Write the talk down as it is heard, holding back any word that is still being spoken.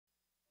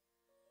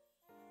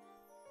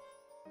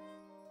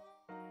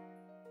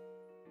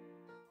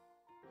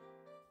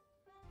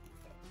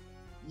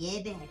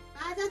예배에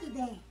빠져도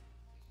돼.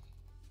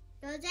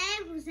 여자의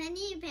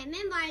후손이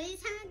뱀의 머리를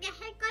상하게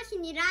할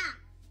것이니라.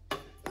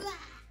 으아!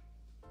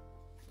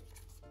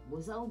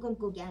 무서운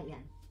꿈꾸기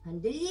하면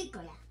흔들릴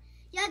거야.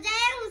 여자의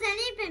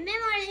후손이 뱀의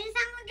머리를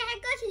상하게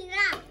할 것이니라.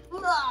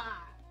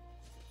 우와!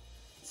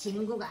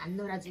 친구가 안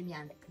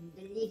놀아주면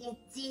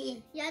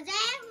흔들리겠지.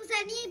 여자의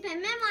후손이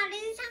뱀의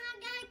머리를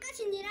상하게 할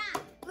것이니라.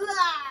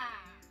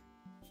 우와!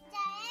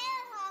 여자의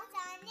후손이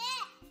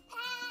뱀의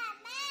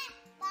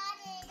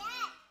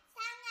머리를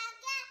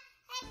상하게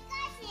할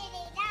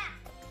것이니라.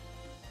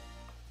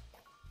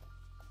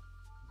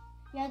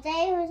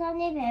 여자의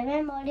후손이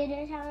뱀의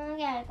머리를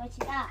상하게 할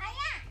것이다.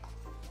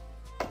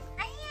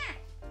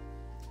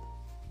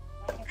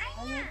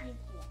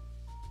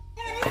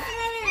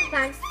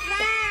 박살!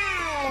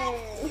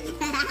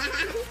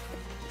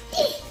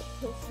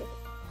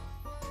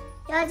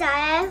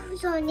 여자의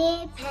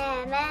후손이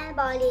뱀의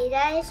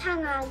머리를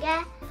상하게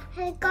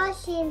할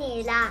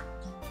것이니라.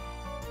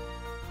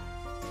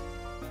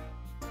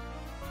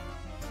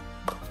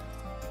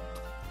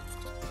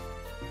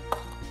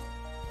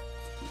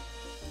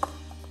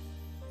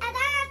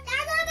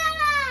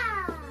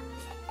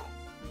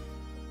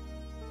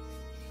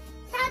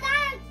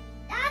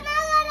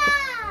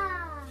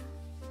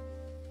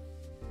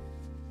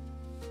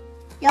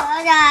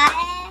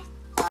 여자의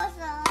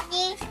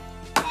후손이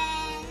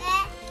뱀의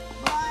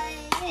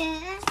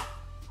머리를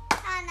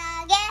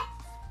상하게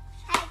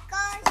할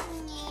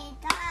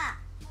것입니다.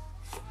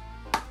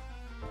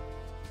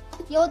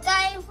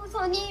 여자의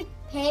후손이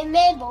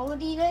뱀의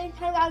머리를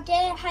상하게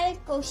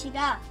할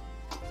것이다.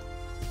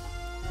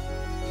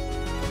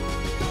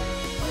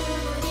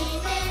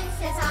 우리는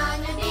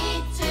세상을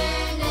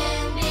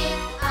비추는 빛,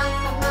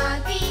 악한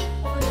마귀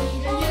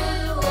우리를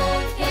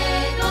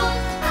유혹해도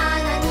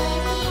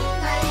하나님이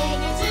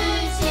나에게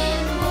주신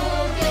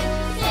복을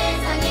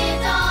세상에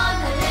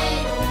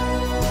전할래요.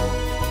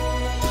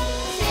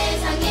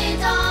 세상에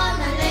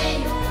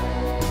전할래요.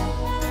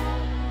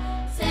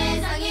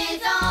 세상에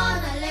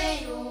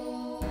전할래요.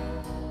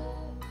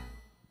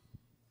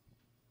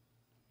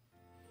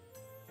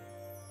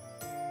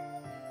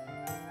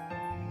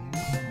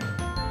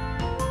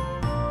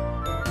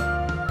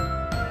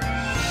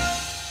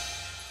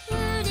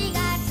 우리가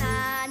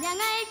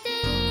찬양할 때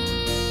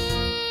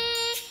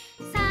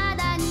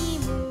사단이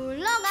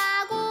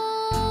물러가고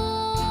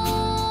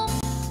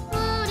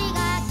우리가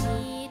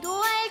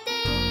기도할 때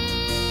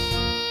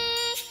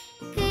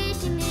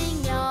크신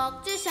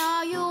능력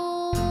주셔요.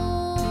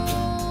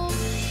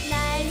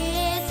 날 위해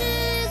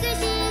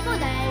죽으시고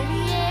날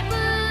위해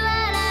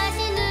부활하신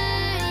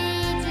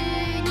우리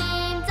주님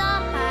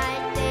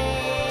접할 때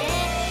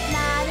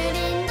나를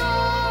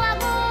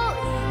인도하고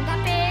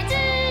응답해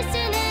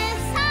주시는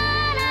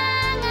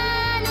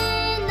사랑하는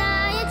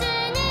나의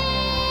주님.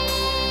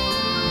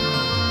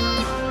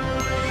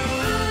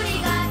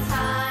 우리가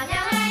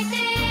찬양할 때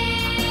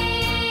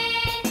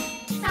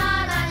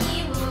사단이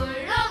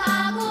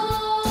물러가고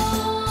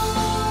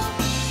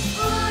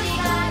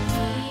우리가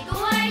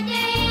기도할 때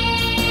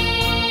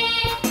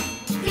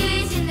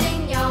크신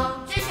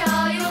능력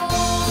주셔요.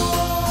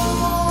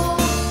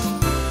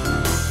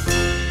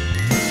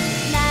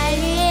 날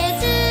위해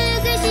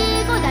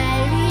죽으시고 날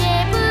위해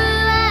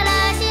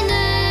부활하신 우리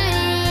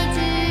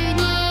주님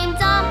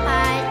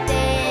접할 때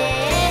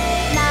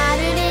나를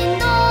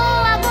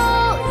인도하고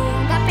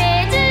응답해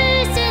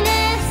주시는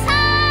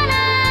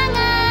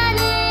사랑하는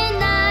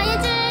나의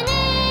주님.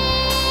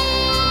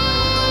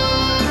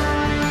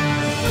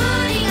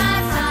 우리가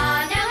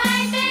찬양할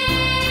때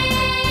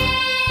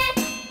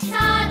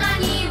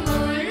사단이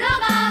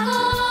물러가고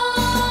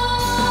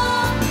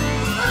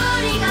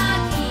우리가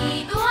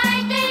기도할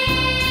때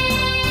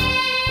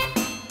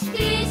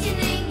크신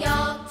능력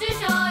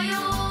주셔요.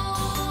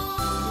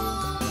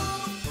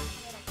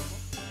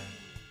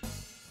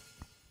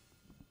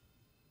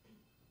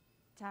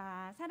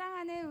 자,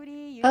 사랑하는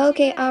우리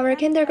Okay, our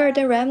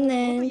kindergarten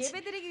remnants.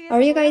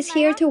 Are you guys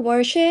here to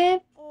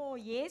worship?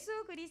 예수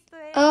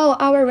그리스도의 Oh,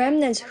 our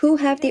remnants who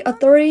have the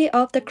authority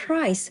of the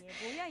Christ.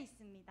 모여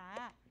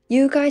있습니다.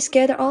 You guys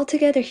gather all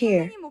together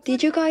here.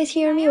 Did you guys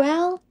hear me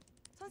well?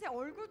 선생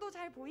얼굴도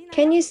잘 보이나요?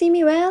 Can you see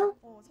me well?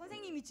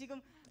 선생님이 지금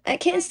I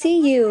can't see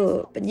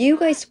you, but you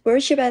guys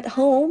worship at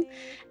home,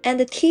 and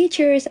the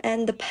teachers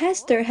and the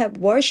pastor have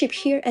worship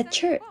here at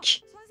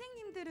church.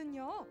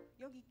 선생님들은요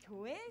여기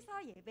교회에서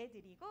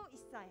예배드리고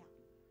있어요.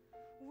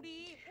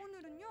 우리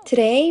오늘은요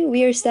Today,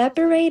 we are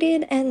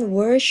separated and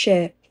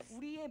worship.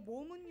 우리의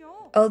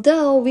몸은요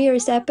Although we are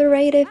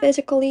separated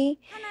physically,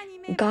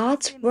 하나님의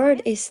God's 말씀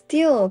word 때문에 is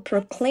still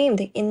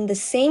proclaimed in the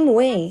same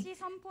way, 같이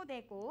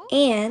선포되고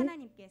and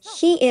하나님께서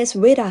He is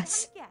with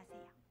us. 함께하세요.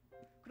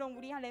 그럼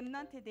우리 한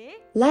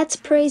렘넌트들 Let's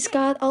praise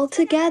God all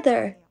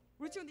together.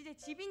 우리 지금 이제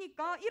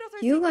집이니까 일어설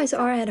수 You guys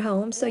있겠죠? are at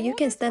home, so you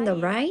can stand up,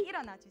 모든 right? 자리에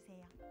일어나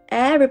주세요.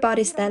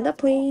 Everybody stand up,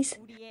 please.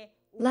 우리의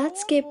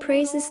Let's give 온몸으로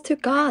praises to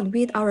God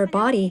with our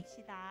body.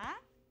 찬양합시다.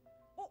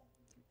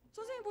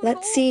 선생님 보니까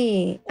Let's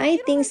see. I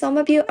think some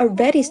of you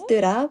already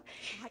stood up.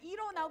 다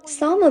일어나고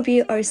Some of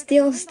you are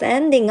still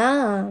standing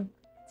up.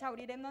 자,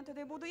 우리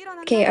렘넌트들 모두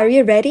일어났나요? Okay, are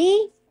you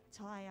ready?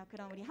 좋아요.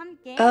 그럼 우리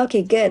함께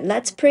Okay, good.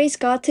 Let's praise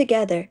God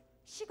together.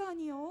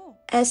 시간이요.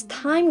 As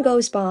time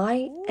goes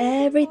by,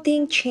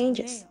 everything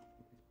changes.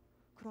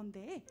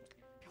 그런데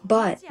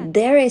But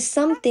there is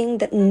something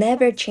that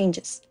never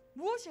changes.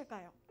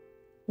 무엇일까요?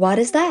 What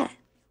is that?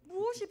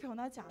 무엇이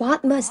변하지 않을까?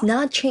 What must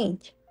not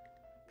change?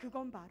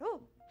 그건 바로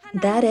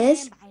That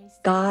is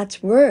말씀.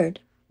 God's word.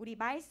 우리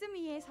말씀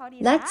위에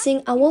서리라. Let's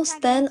sing I will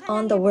stand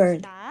on the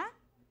word.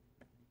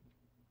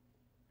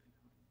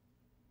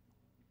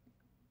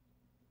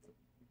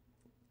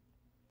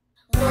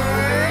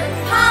 Word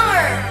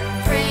power,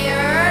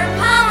 prayer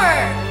power,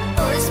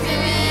 Holy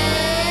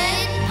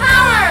Spirit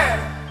power.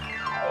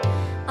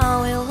 I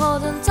will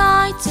hold on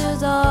tight to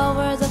the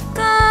word of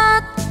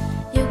God.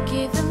 You've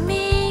given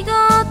me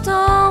God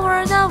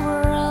over the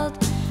world.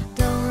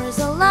 The word's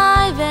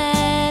alive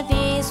and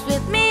is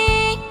with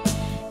me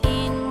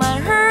in my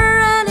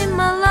heart and in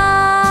my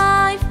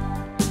life.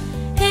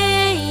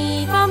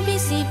 Hey, bumpy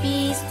sea,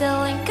 be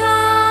still and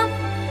calm.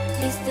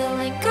 Be still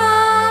and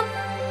calm.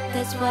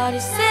 That's what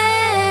it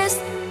says.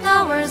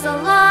 The word's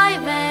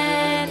alive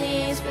and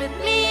is with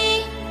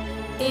me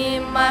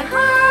in my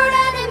heart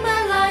and in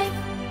my life.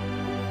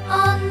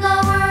 On the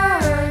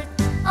word,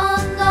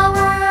 on the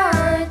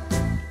word,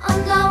 on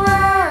the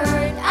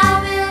word, I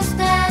will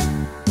stand.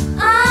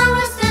 I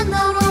will stand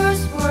the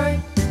Lord's word,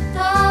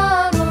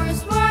 the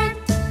Lord's word.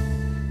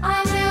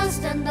 I will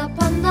stand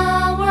upon the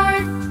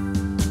word.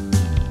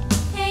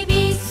 Hey,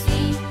 be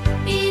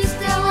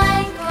still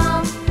and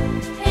calm.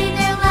 Hey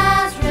there,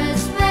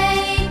 Lazarus,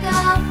 wake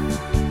up.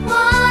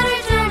 Water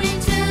turning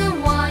to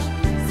wine,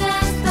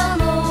 says the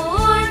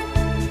Lord.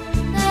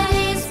 That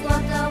is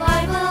what the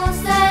Bible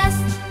says.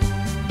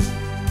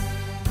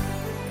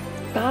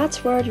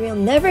 God's word will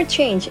never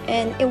change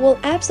and it will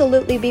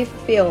absolutely be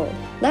fulfilled.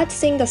 Let's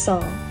sing the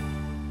song.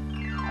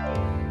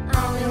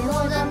 I will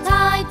hold on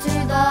tight to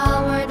the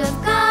word of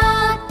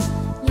God.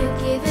 You've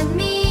given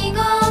me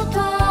God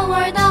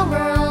toward the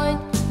world.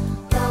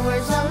 The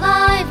word's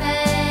alive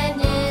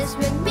and is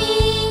with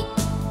me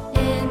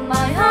in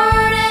my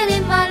heart and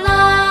in my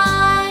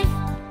life.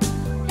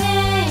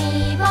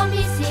 Hey,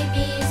 bumpy sea,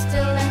 be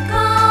still and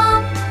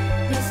calm.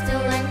 Be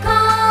still and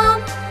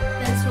calm.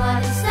 That's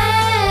what it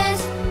says.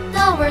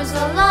 The word's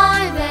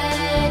alive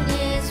and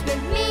is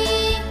with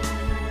me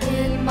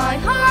in my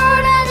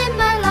heart and in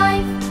my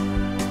life.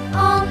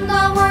 On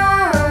the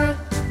word,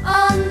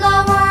 on the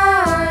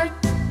word,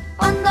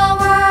 on the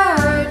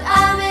word,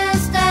 I will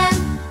stand.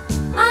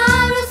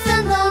 I will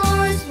stand the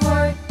Lord's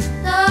word,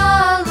 the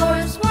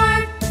Lord's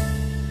word.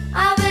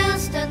 I will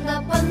stand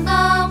upon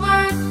the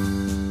word.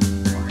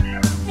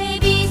 Hey,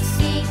 be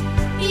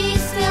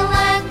still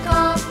and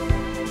calm.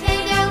 Hey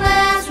there,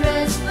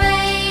 Lazarus,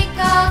 wake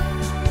up.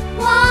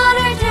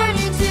 Water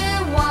turning to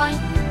wine,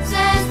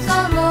 says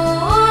the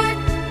Lord.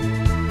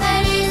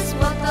 That is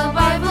what the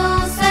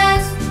Bible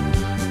says.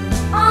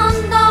 On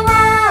the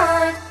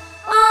word,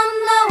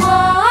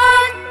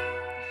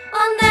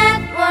 on that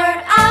word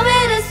I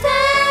will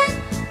stand.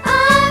 I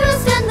will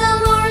stand the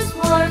Lord's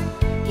word,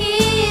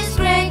 His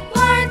great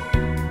word.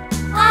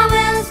 I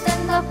will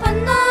stand upon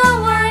the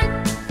word.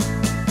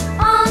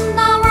 On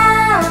the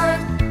word,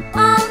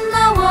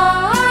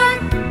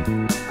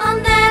 on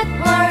that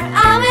word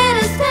I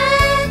will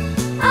stand.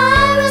 I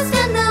will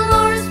stand the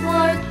Lord's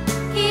word,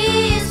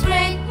 His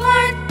great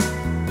word.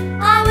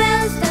 I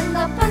will stand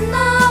upon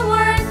the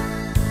word.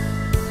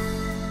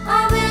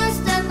 I will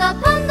stand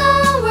upon the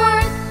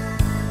word.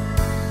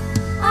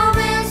 I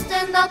will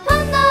stand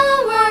upon the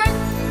word.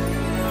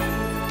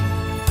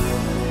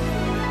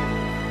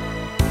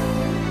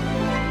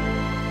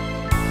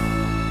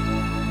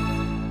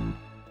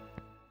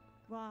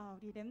 와,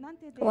 우리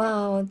렘넌트들.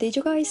 Wow, did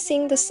you guys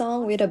sing the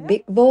song with a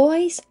big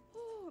voice?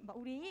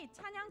 우리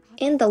찬양 가사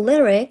In the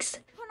lyrics,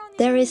 하나님의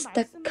there is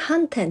the 말씀을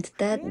content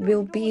that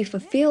will be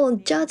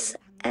fulfilled just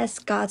as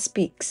God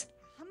speaks.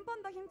 한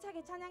번 더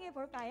힘차게 찬양해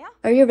볼까요?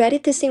 Are you ready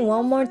to sing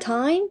one more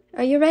time?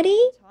 Are you ready?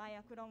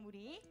 좋아요. 그럼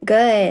우리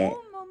Good.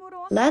 온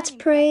몸으로 Let's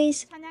하나님께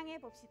praise. 찬양해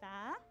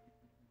봅시다.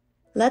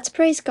 Let's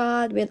praise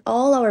God with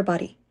all our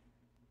body.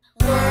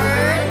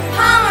 Word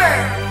power,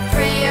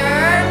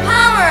 prayer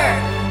power,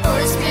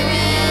 Holy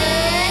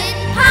Spirit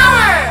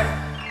power.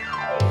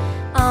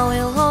 I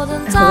will hold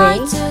on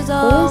tight Wait, to the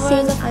we'll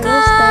sing word of I will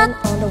God. stand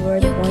on the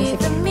word You've once given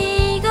again.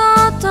 me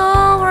God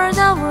over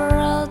the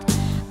world.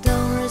 The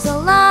word's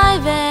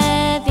alive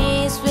and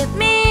is with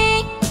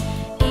me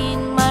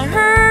in my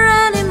heart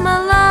and in my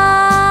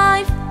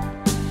life.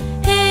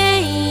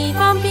 Hey,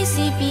 bumpy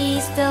sea, be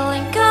still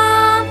and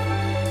calm.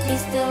 Be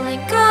still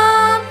and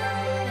calm.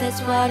 That's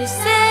what it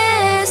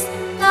says.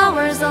 The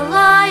word's alive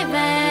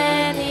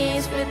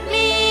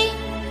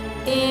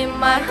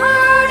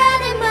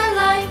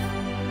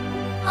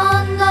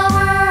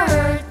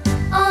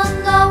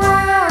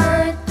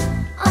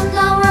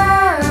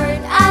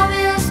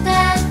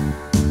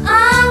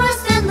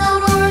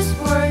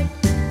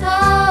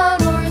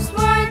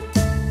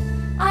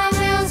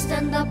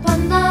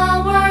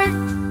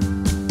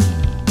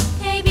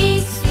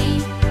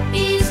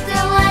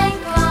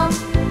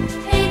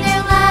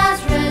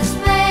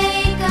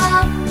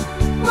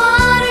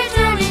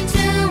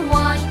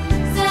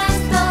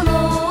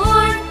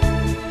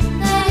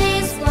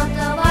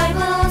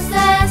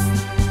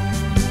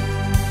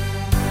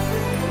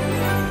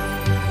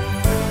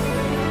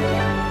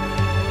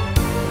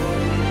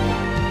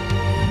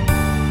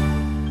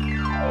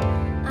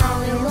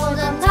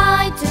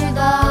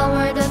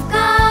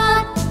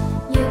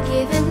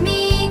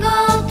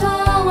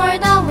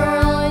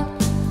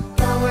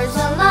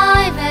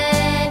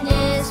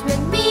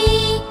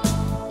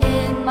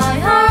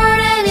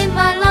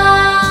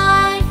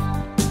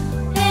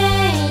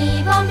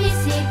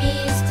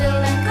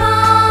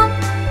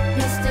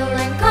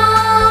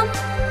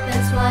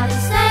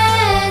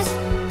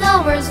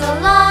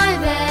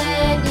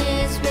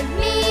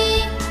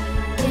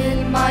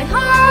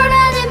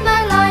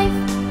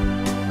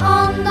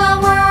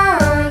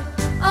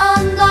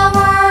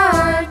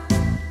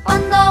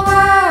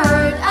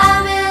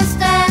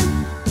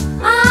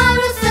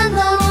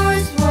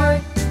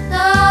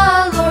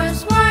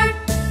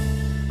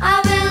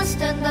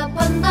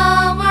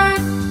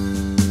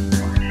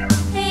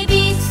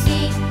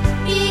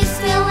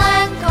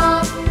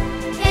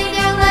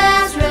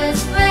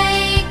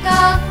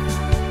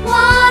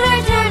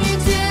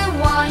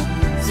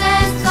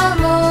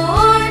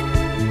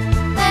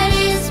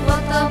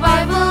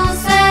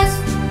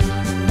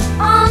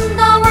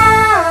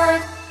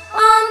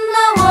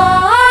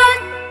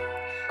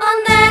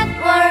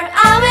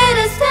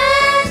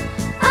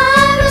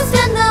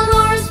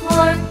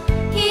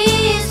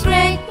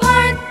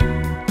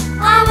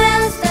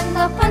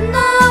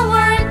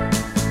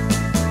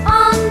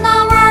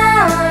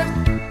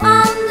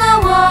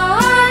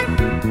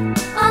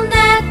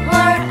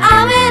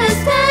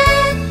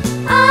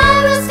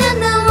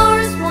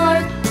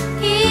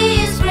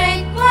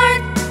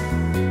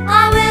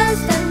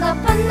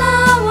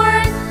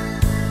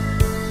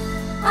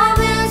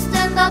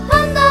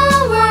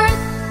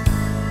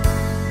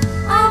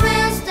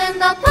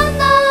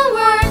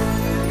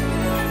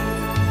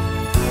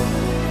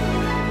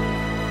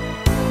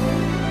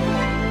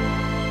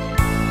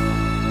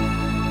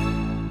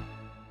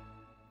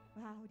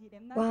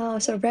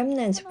House of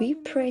Remnants, we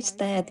praise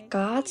that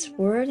God's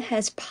Word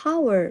has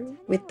power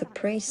with the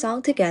praise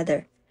song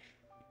together.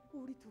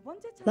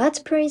 Let's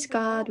praise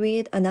God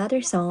with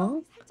another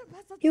song.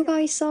 You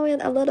guys saw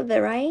it a little bit,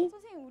 right?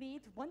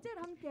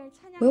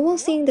 We will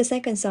sing the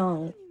second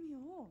song.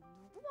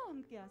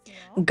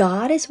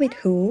 God is with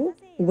who?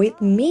 With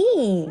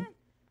me.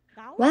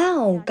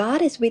 Wow,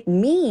 God is with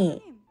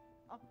me.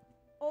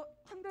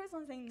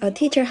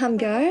 Teacher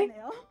한별.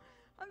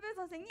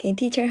 Okay,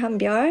 Teacher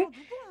한별.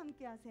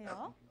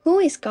 Who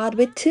is God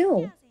with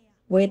too?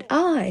 With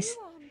us.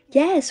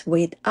 Yes,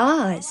 with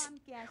us.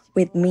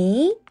 With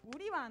me.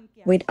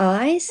 With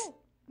us.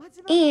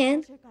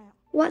 And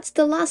what's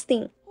the last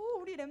thing?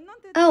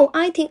 Oh,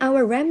 I think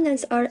our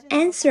remnants are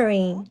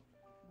answering.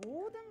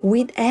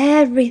 With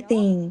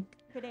everything.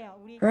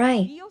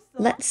 Right.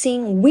 Let's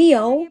sing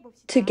will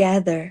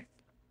together.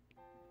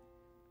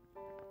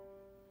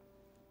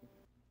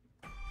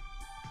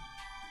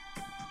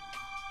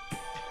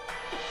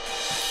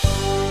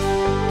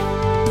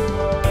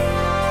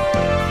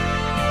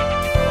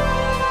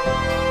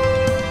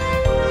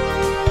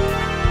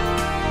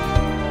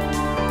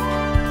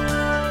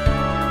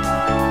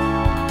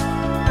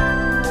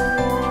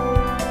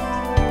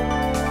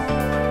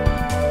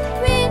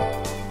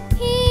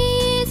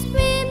 He's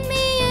with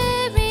me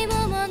every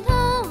moment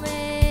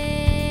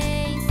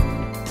always.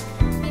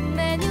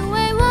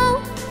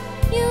 Emmanuel,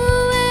 you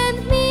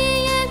and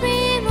me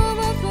every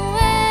moment forevermore.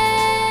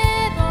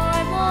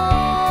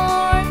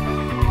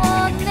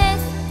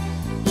 Oneness,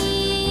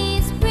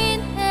 He's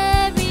with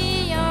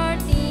every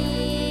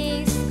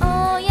artist.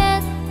 Oh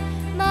yes,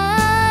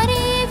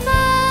 mighty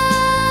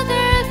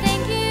Father,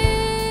 thank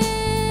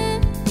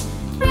you.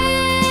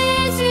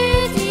 Praise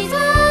you,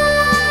 Jesus.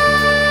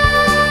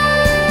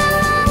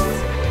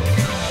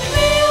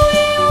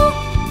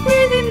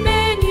 With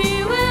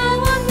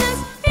Emmanuel, oneness,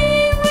 be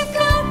with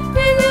God,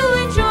 we will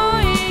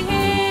enjoy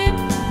Him.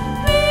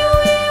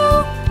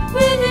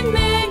 With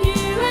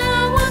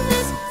Emmanuel,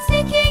 oneness,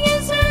 seeking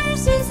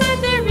answers inside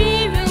there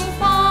we will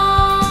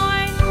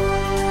find.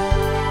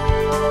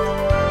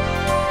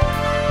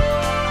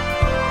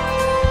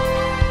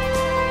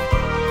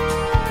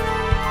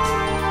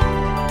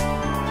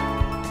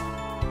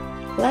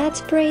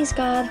 Let's praise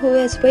God who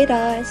is with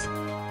us.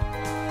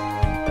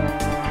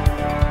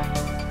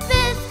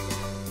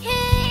 He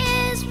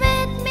is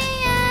with me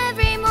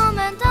every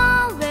moment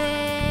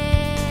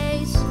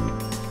always.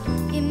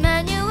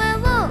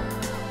 Emmanuel,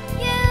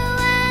 you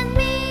and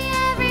me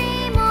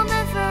every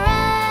moment forevermore.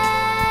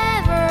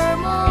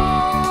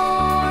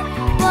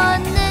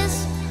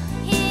 Oneness,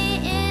 He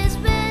is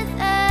with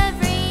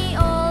every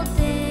old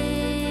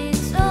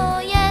things. Oh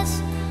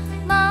yes,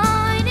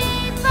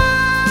 mighty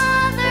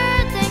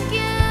Father, thank you.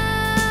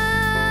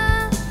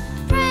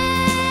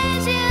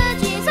 Praise you,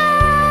 Jesus.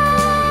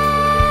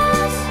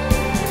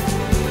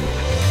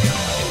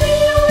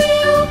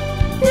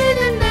 With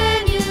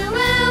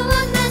Emmanuel,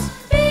 oneness,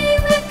 be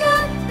with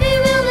God, we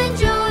will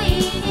enjoy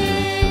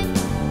Him.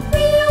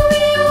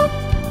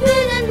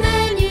 With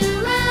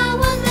Emmanuel,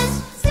 oneness,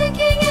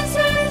 seeking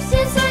answers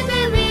inside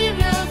there we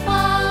will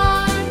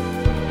find.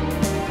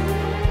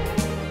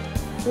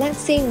 Let's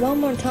sing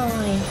one more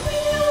time.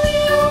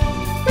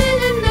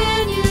 With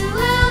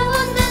Emmanuel,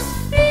 oneness,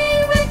 be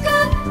with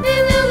God, we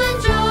will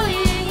enjoy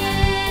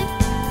Him.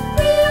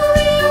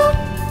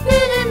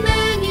 With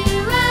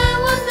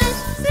Emmanuel, oneness,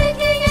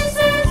 seeking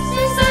answers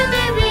inside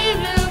there we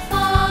will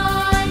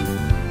find.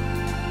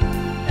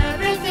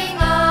 Everything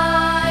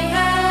I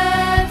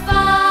have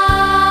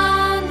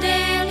found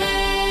in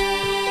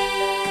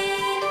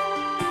Him.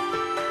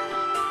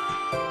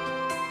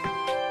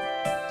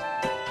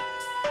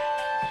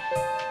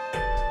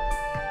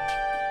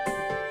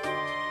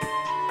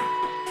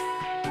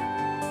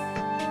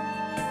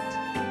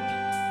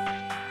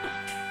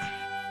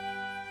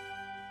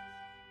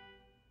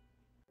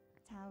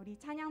 자, 우리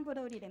찬양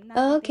부를 우리 랩런트들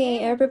Okay,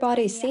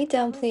 everybody 자리에 sit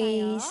down, 앉아볼까요?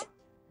 please.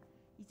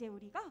 이제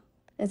우리가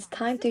It's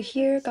time to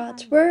hear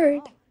God's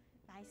word.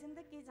 말씀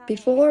듣기 전에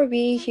Before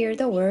we hear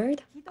the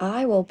word,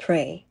 I will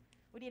pray.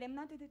 우리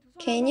랩런트들 두 손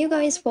Can you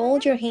guys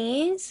fold your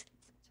hands?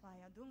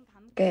 좋아요. 눈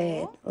감고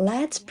Good.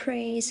 Let's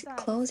praise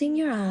closing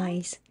your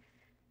eyes.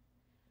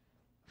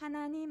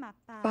 하나님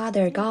아빠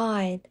Father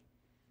God,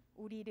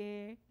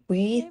 우리를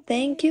we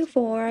thank you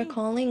for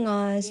calling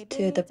us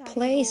to the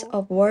place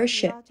of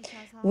worship,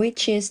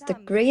 which is the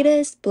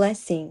greatest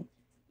blessing.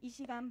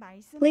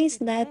 Please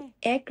let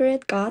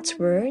accurate God's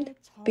word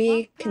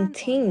be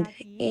contained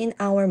in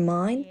our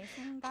mind,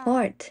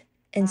 heart,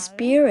 and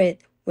spirit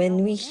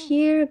when we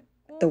hear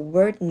the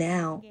word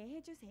now.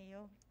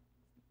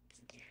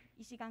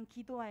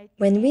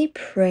 When we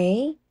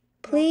pray,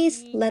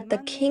 please let the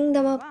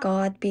kingdom of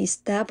God be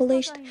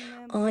established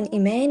on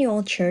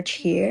Emmanuel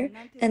Church here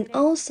and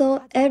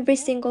also every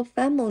single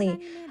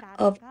family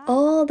of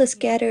all the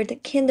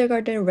scattered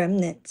kindergarten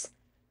remnants.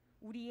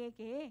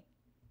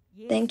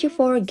 Thank you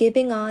for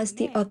giving us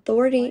the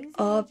authority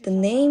of the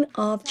name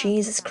of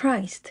Jesus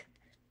Christ.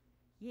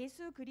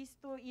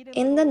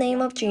 In the name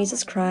of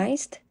Jesus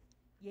Christ,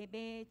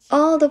 예배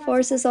All the 집중하지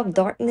forces of 못하도록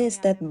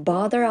darkness that 방해하는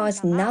bother 모든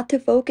us 자가 not to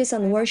focus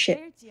on worship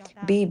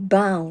결박될지어다. be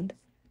bound.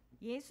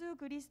 예수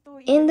그리스도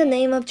In the 이름의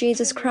name of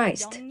Jesus 이름으로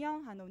Christ,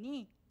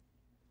 명령하노니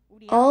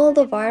우리 all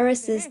the 약한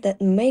viruses 렘넌트들을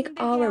that make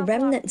힘들게 our 하고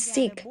remnant 아프게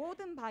하는 sick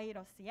모든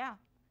바이러스야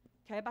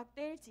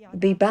결박될지어다.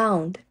 be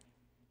bound.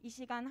 이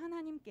시간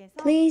하나님께서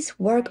Please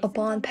work 말씀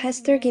upon 전하시는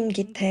Pastor Kim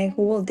Gi-taek,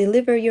 who will 김기태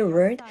deliver your 목사님께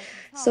word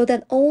so 역사하셔서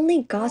that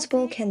only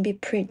gospel 오직 can be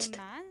preached.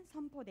 복음만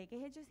선포되게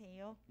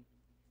해주세요.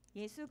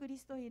 예수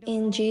그리스도 이름으로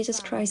In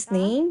Jesus Christ's 기도합니다.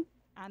 name,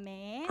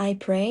 아멘. I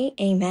pray,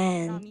 그럼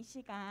Amen. 이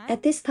시간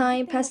At this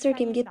time, 김기태 Pastor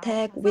Kim 목사님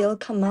Gi-taek 나오셔서 will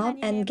come up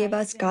하나님의 and give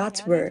us 말씀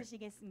God's 예언해 word.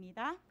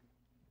 주시겠습니다.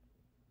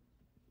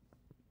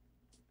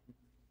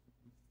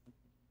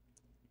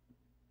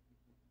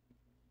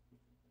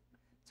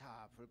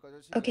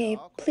 Okay,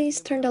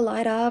 please turn the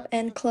light up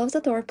and close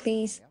the door,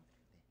 please.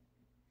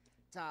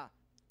 자,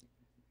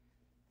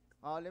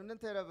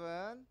 렘넌트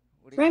여러분,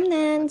 우리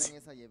Remnants, 각자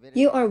가정에서 예배를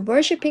you are 드릴 때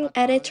worshiping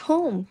아마 at 그런 at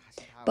home, 시간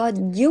다시 다 but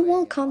오게 될 you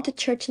will 거예요. come to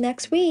church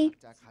next 여러분 week.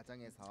 각자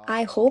가정에서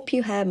I hope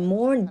you have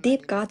more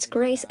deep God's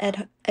grace at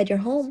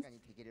your home.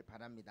 시간이 되기를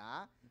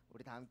바랍니다.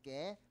 우리 다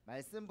함께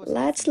말씀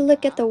Let's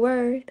look at 보시겠습니다. the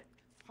word.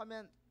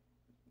 화면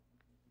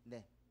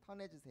네,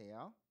 턴해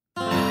주세요.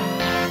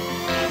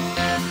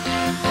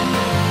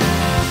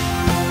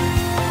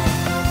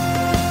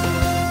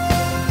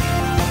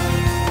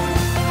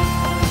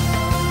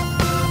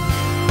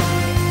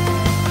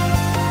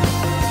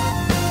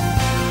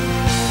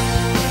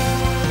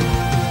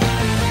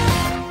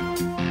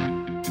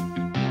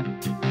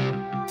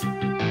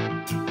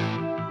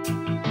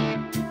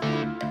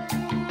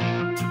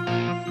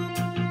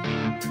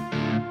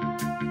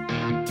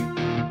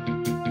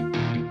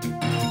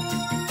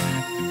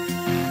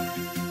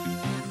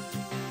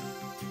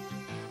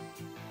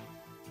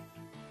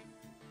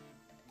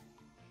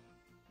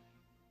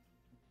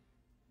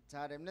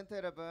 자, 렘넌트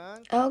여러분.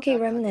 Okay,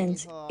 각자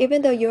remnants, 가정에서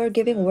even though 함께 you are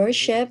giving 말씀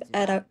worship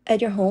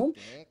at your home,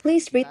 함께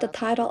please read the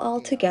따라서 title all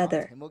읽을게요.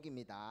 together.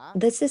 제목입니다.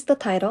 This is the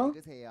title.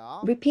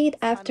 읽으세요. Repeat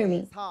after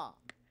me. 산에서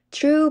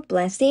True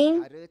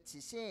blessing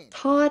가르치신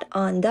taught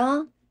on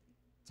the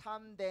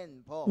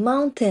참된 법.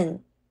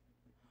 mountain.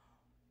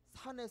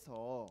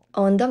 산에서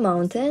On the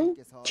mountain,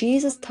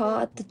 Jesus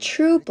taught the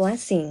true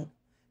blessing.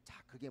 자,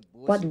 그게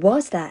What 무엇인가?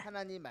 was that?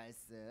 하나님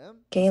말씀.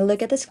 Okay,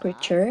 look at the 보시겠습니다.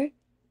 scripture.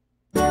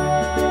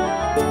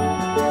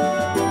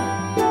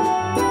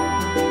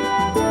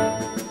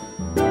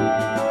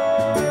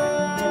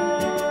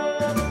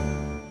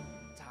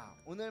 자,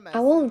 오늘 I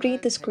will 말씀은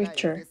read the 제가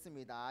scripture.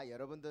 읽겠습니다.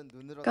 여러분들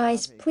눈으로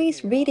Guys, 따라서 please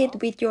읽으세요. read it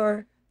with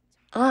your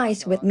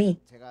eyes with me.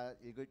 제가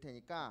읽을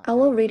테니까 I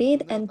will read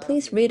it 여러분들 and 눈으로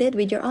please 따라서 read it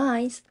with your 읽으세요.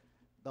 eyes.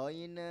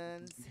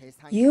 너희는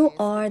세상의 You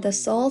are the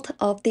소금이니 salt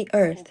of the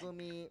earth.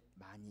 소금이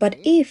많이 But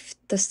if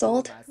the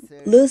salt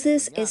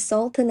loses its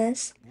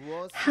saltiness,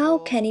 how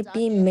can it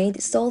be made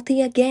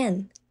salty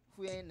again?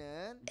 후에는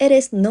It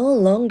is no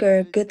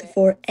longer good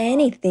for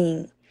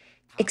anything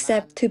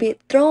except to be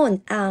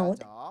thrown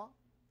out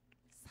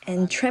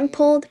and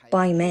trampled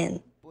by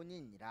men.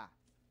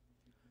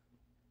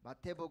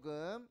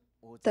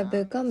 The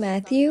book of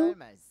Matthew,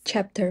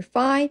 chapter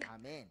 5,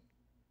 아멘.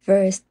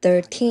 verse 자,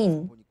 여기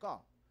 13.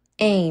 보니까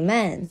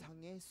Amen.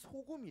 세상의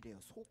소금이래요,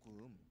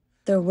 소금.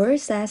 The word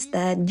says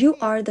that you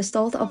are the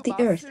salt of the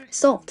earth,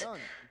 salt.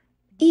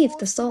 If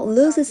the salt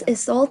loses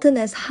its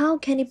saltiness, how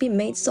can it be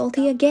made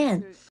salty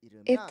again?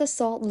 If the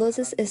salt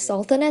loses its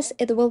saltiness,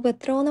 it will be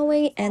thrown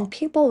away and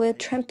people will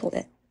trample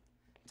it.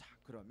 자,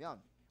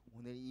 그러면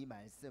오늘 이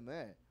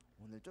말씀을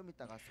오늘 좀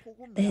이따가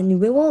소금 Then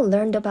we will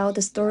learn about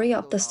the story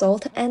of the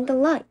salt and the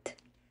light.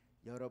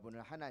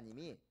 여러분을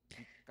하나님이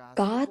빛과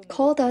God 소금으로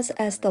called us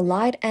as the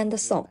light and the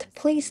salt.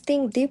 Please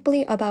think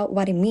deeply about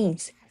what it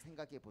means. 잘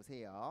생각해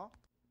보세요.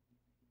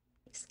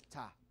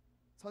 자,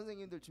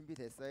 선생님들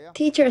준비됐어요?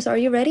 Teachers, are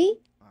you ready?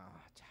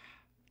 자.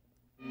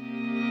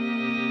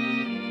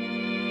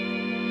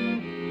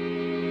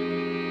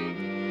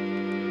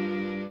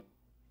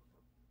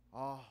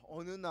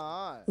 어느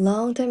날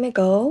Long time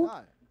ago,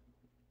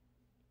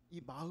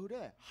 이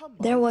마을에 한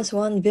there was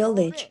one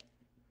village.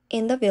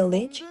 In the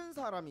village, 병든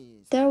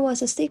사람이 there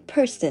was a sick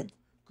person.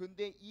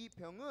 근데 이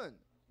병은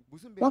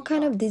무슨 What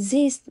kind of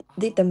disease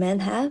did the man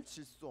have?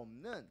 고칠 수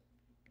없는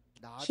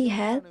He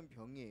had 나병이라는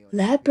병이에요.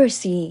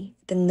 leprosy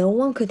that no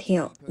one could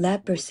heal.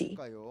 Leprosy.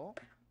 무엇일까요?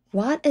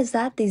 What is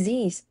that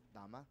disease?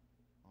 나만?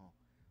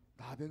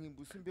 나병이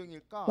무슨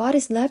병일까? What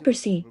is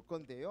leprosy? 볼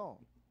건데요.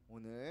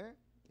 오늘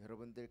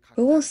여러분들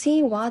We will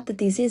see what the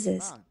disease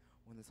is.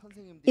 오늘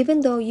선생님들이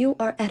Even though you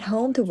are at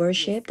home to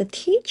worship, the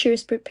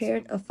teachers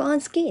prepared a fun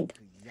skit.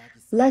 그 이야기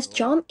Let's 속으로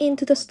jump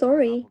into the 한번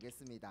story. 들어가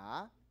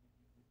보겠습니다.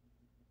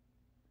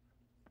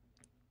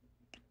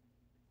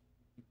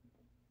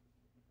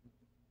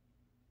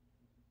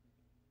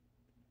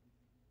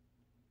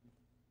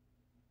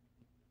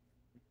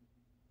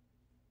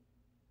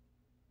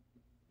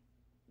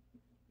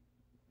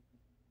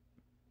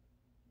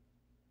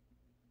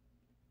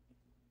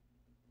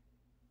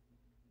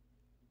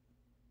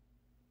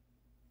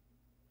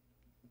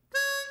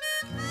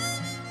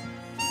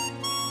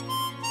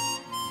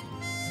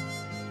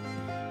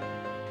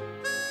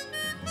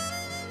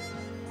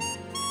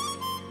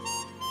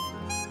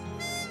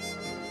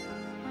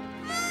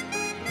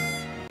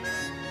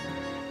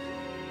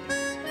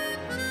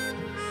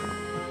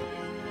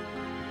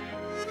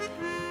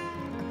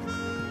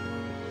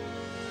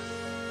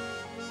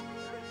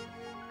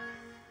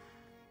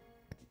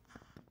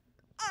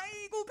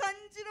 너무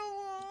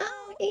간지러워.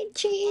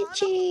 Itchy, 안 아픈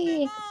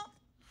itchy. 데가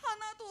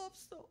하나도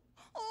없어.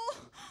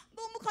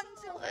 너무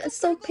간지러워. It's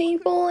so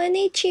painful and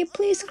itchy.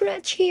 Please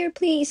scratch here,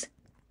 please.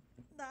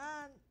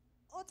 난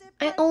어제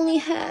I only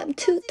have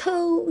 2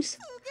 toes.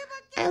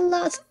 I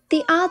lost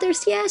the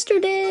others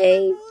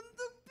yesterday.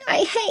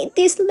 I hate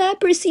this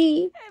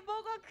leprosy.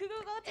 뭐가 그거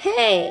같아.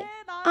 Hey,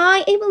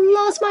 I even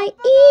lost my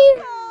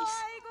ears.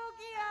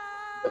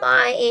 아이고,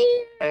 My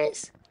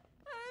ears.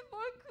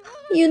 뭘 그거.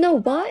 You know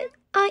what?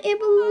 I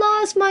even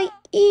lost my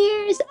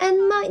ears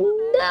and my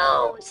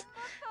nose.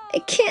 I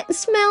can't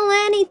smell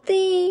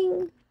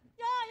anything.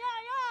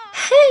 야야야.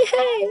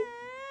 Hey,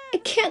 I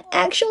can't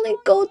actually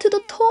go to the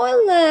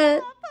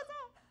toilet.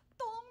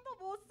 똥도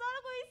못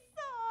싸고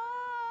있어.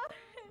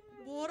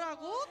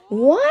 뭐라고?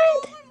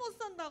 What? 똥을 못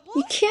산다고?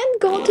 You can't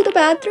go to the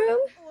bathroom?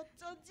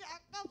 어쩐지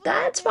아까부터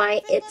That's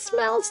why it 냄새가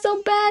smells so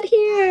나는데. bad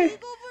here. 아이고,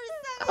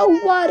 불쌍해. Oh,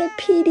 what a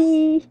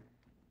pity.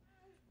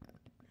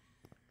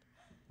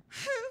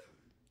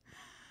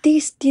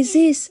 This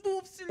disease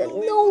몹쓸 that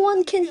놈의 no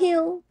one can 문둥병.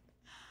 heal.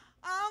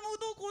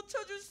 아무도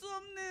고쳐줄 수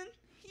없는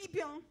이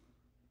병.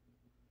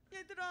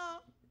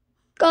 얘들아,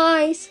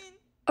 Guys,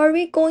 are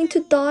we going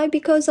to die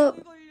because of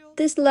병이 걸려.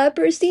 this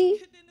leprosy?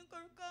 어떻게 되는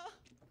걸까?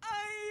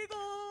 아이고,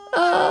 Oh,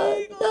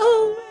 아이고,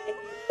 no,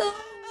 no.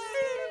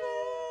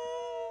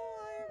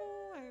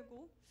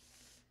 아이고.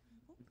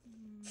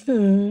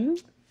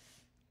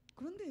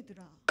 그런데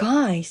얘들아,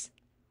 Guys,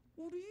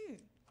 우리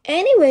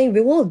anyway,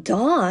 we will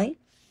die.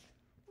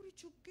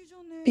 죽기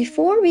전에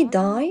Before we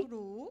die,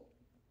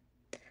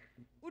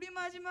 우리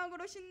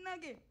마지막으로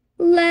신나게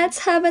let's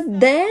have a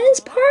dance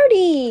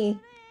party.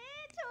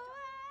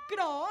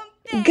 그럼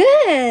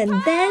Good,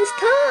 dance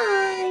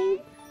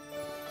time.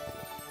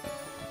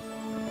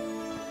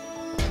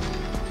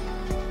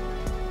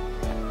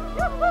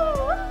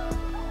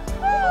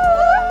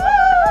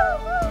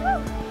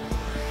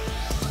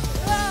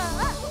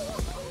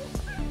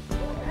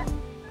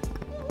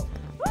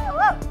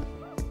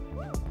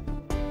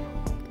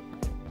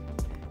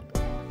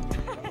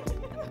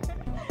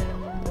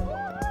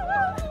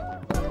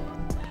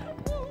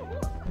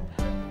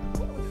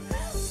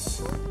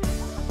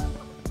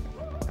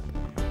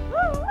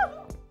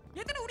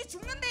 얘들아 우리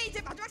죽는데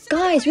이제 마지막 시간.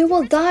 Guys, we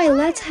will die.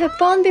 Let's have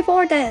fun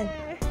before then.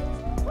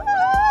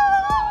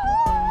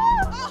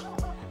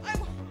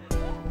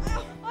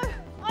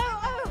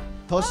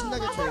 더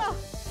신나게 쳐야지.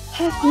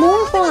 Have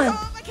more fun.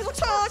 계속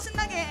쳐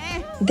신나게.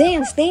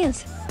 Dance,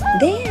 dance,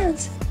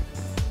 dance.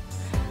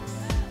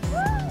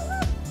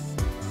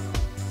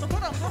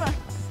 돌아.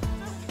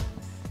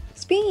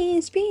 Spin,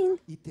 spin.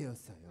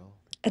 이때였어요.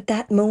 At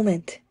that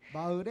moment,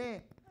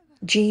 마을에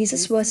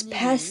Jesus was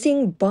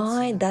passing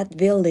by that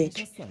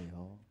village.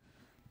 오셨어요.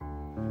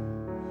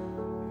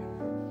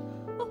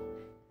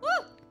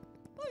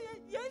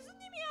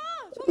 예수님이야.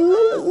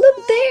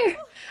 Look there.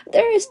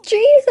 There is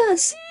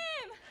Jesus.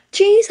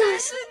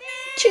 Jesus.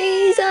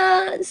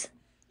 Jesus.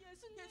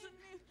 예수님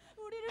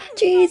우리를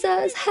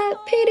Jesus, have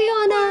pity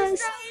on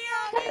us.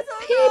 Have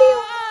pity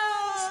on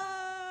us.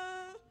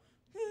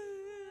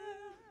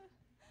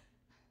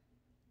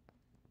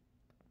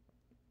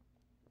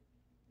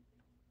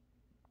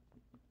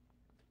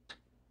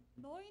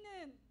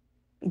 너희는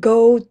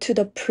Go to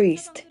the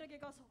priest 사람들에게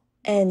가서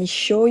and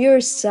show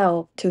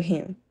yourself to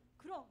him.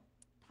 그럼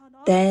다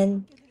나아질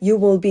Then 수 있게 you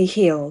will be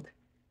healed.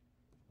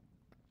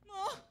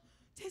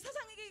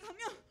 제사장에게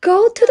가면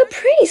Go to the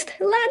priest.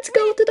 Let's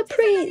go to the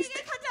priest.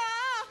 제사장에게 가자.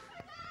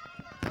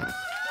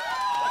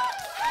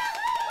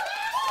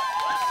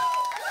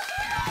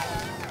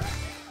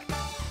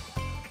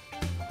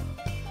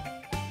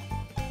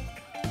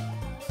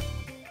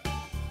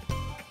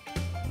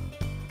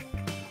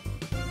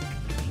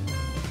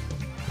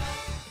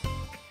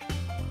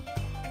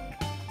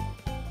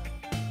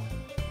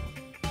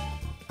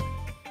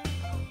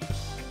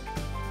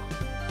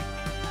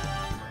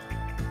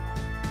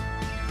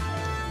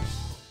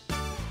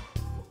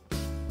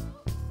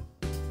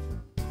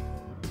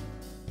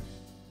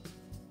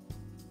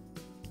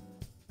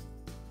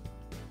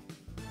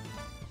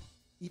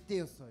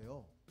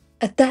 이때였어요.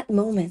 At that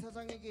moment,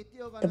 제사장에게 the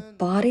뛰어가는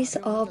bodies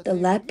of the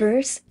가벼운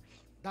lepers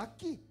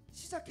낫기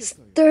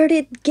시작했어요.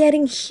 started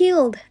getting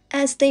healed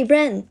as they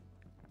ran.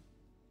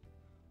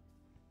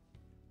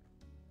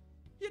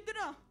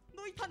 얘들아,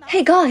 너희 다 나.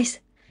 Hey guys,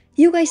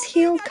 you guys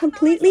healed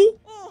completely?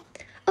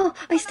 Oh,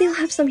 I still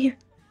have some here.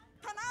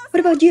 다 나았어. What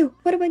about you?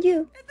 What about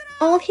you?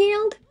 All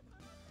healed?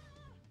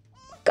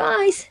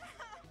 Guys,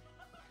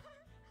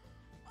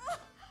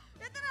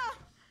 얘들아,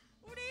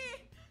 우리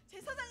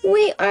제사장이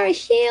we are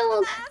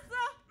healed. 나았어.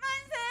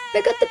 만세.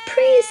 We got the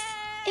priest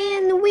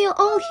and we're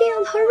all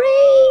healed.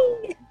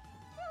 Hooray!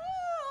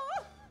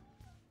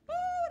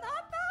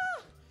 나왔다.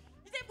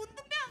 이제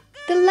문둥병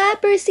끝. The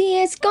leprosy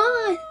is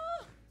gone.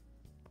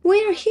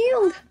 We are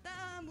healed.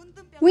 나왔다.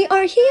 문둥병 We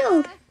are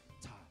healed.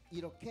 자,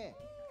 이렇게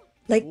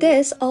Like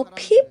this, all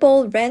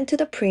people ran to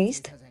the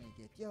priest,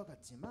 제사장에게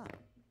뛰어갔지만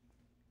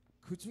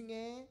그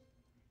중에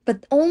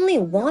but only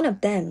one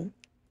of them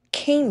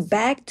came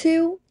back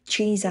to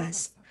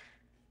Jesus.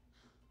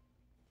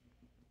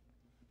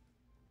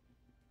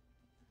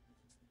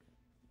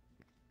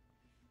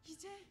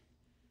 이제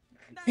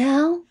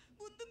Now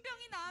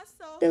문둥병이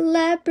나았어. the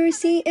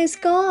leprosy is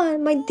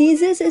gone. My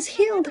disease is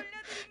healed.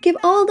 Give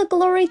all the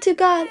glory to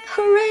God.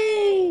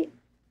 Hooray!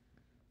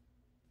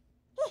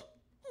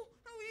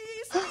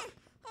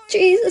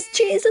 Jesus,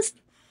 Jesus,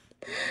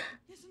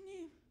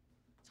 예수님,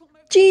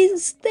 정말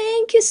Jesus,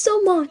 thank you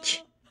so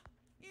much.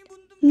 이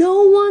문둥병.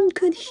 No one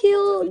could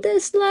heal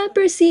this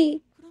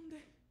leprosy.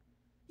 그런데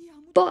이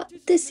아무도 But 어쩔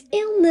수 this 없는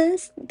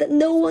illness that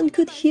no one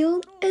could heal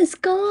is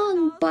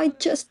gone by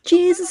just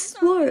Jesus'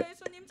 word.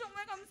 예수님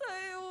정말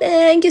감사해요.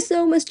 Thank you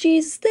so much,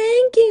 Jesus.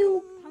 Thank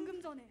you.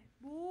 방금 전에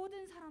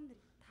모든 사람들이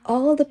다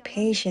All the 그렇게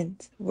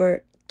patients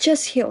were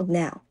just healed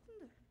now.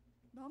 하는데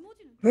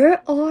나머지는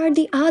Where are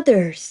the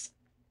others?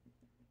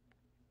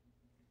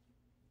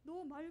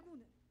 너 말고는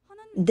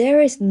하나님.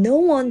 There is no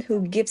one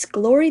who gives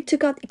glory to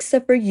God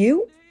except for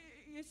you?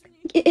 네,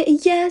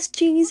 예수님. Yes,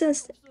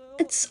 Jesus.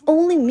 It's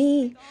only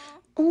me.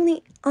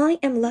 Only I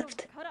am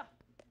left. 가라.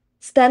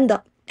 Stand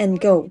up and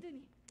go.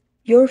 믿음이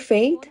Your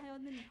faith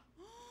원하였느냐.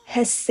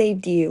 has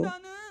saved you.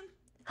 나는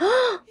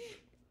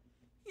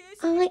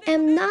I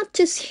am not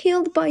just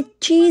healed by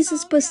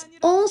Jesus, but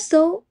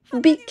also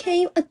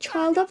became a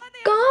child of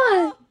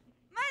God.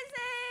 만세.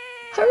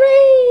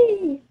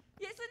 Hooray!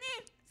 예수님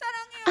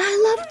사랑해요. I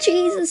love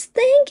Jesus.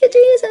 Thank you,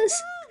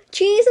 Jesus.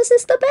 Jesus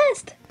is the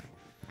best.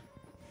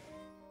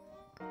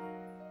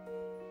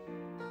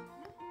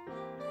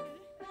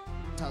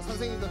 자,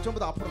 선생님도 전부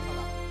다 앞으로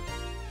가라.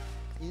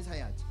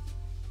 인사해야지.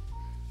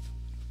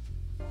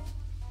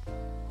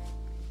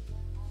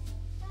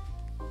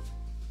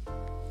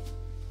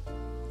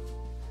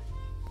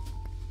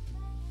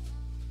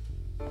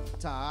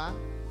 자,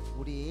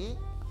 우리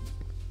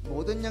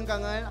모든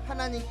영광을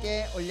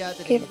하나님께 Give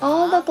올려드립니다.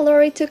 all the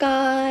glory to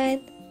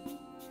God.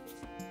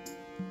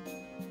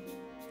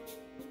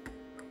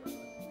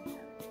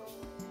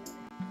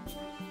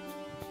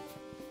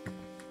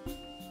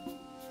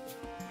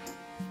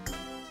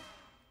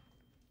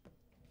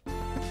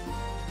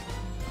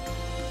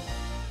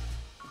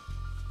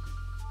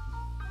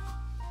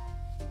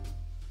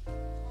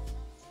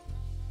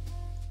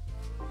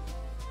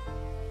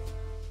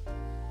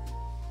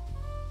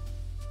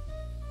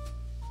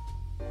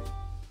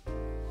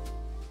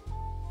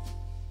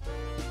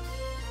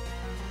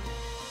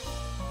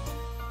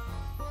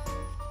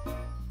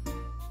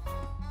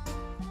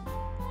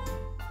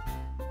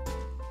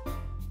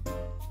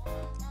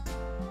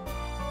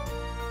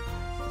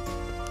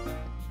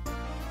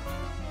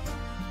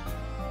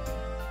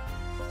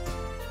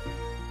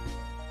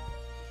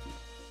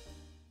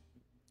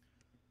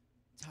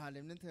 자,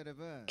 렘넌트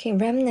여러분. Okay,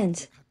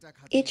 remnants. 각자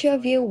가정에서 Each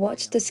of you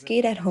watch the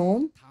skit at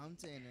home. 다음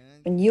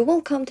주에는 When you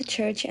will come to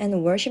church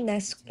and worship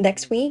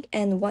next week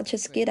and watch a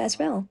skit as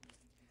well.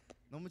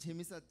 너무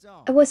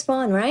재밌었죠? It was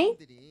fun, right?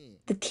 선생님들이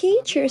The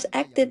teachers 아무한테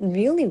acted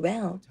really 연기해서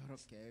well.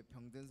 저렇게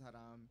병든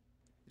사람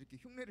이렇게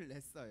흉내를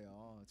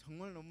냈어요.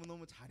 정말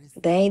너무너무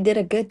잘했어요. They did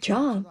a good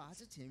job. 저도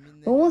아주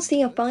재밌는 We will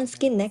see a 연극을 fun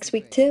skit 진행했을 next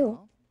week 거예요.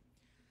 too.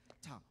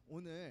 자,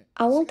 오늘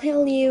I will 시간이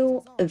tell 많이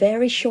you 없어서 a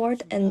very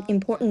short and 중요한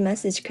important 이야기가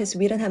message because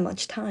we don't have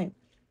much time.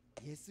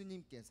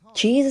 예수님께서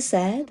Jesus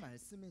이렇게 said,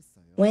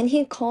 말씀했어요. when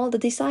he called the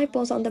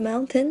disciples on the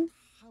mountain,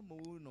 다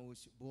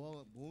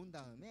모은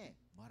다음에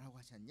뭐라고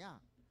하셨냐?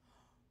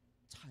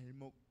 잘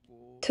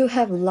먹고 to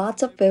have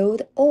lots of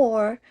food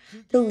or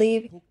to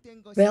live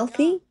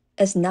wealthy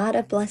is not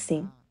a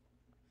blessing.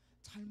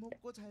 잘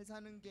먹고 잘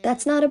사는 게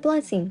That's not a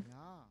blessing.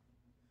 아니야.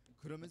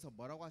 그러면서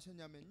뭐라고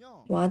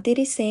하셨냐면요. What did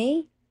he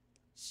say?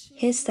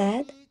 He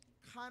said,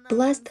 가난한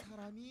 "Blessed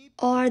사람이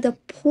are the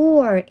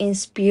poor in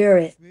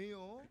spirit."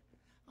 왜요?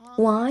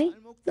 Why?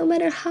 잘 먹고 No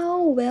matter 잘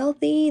how 살고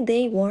wealthy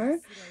they were,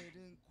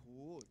 이스라엘은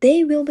곧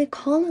they will be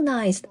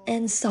colonized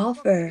and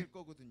suffer. 될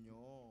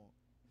거거든요.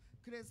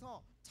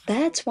 그래서 잘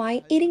That's 먹고 why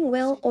잘 eating 사는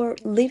well 것이 or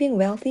living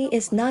wealthy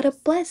is not a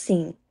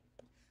blessing.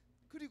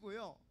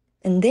 그리고요.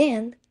 And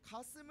then,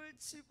 가슴을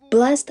치고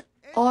blessed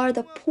are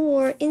the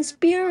poor in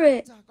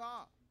spirit.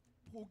 자가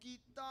복이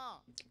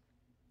있다.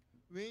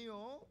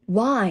 왜요?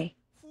 Why?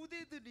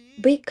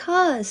 후대들이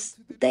Because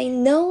they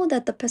know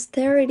that the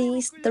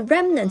posterities, the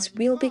remnants,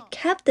 will be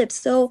captive,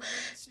 so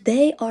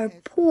they are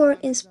poor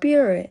in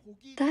spirit.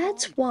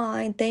 That's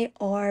why they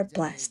are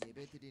blessed.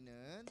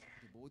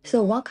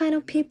 So, what kind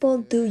of people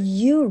do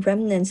you,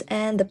 remnants,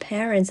 and the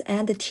parents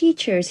and the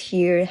teachers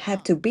here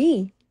have to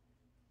be?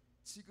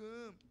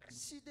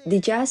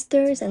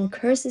 Disasters and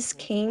curses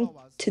came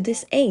to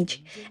this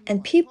age,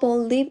 and people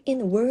live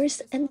in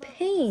worse and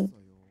pain.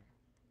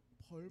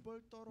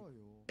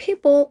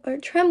 People are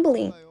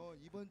trembling.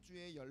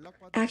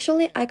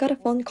 Actually, I got a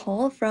phone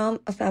call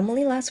from a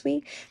family last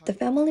week. The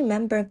family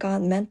member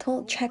got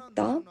mental checked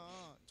up.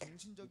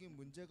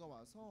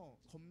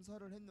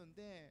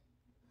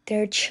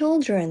 Their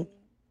children,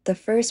 the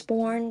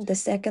firstborn, the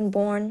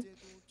secondborn,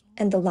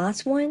 and the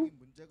last one,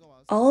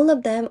 all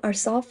of them are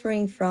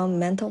suffering from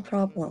mental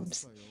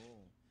problems.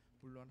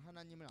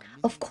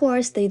 Of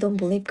course, they don't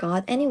believe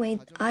God. Anyway,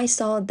 I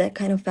saw that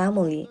kind of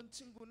family.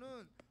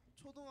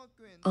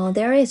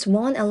 There is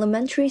one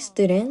elementary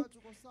student.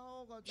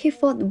 He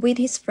fought with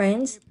his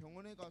friends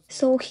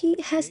so he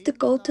has to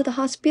go to the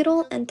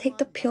hospital and take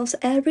the pills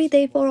every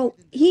day for a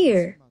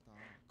year.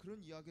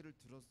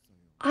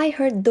 I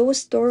heard those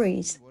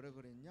stories.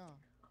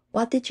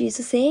 What did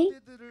Jesus say?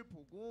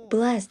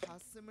 Blessed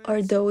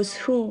are those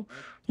who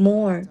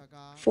mourn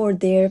for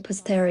their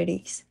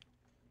posterities.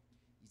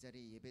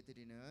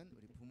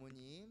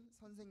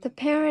 The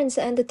parents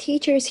and the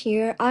teachers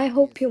here, I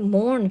hope you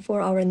mourn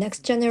for our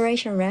next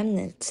generation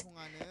remnants.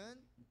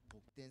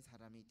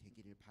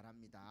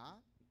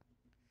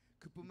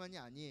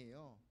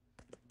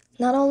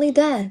 Not only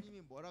that,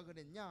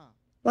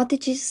 what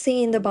did Jesus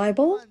say in the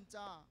Bible?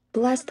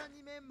 Blessed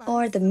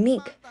are the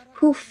meek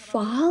who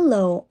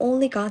follow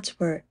only God's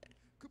word.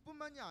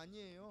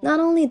 Not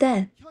only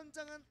that,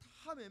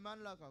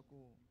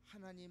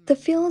 the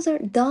fields are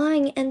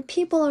dying and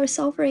people are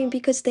suffering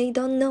because they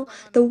don't know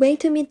the way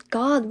to meet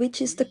God,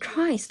 which is the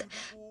Christ.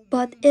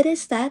 But it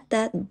is said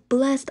that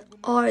blessed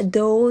are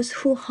those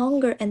who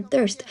hunger and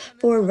thirst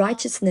for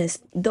righteousness,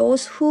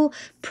 those who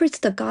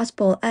preach the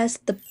gospel as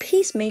the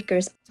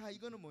peacemakers.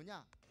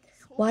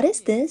 What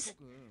is this?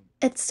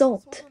 It's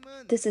salt.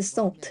 This is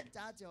salt.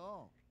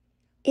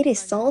 It is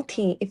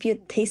salty if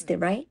you taste it,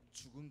 right?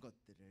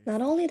 Not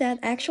only that,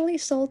 actually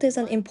salt is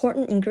an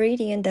important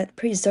ingredient that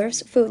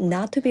preserves food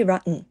not to be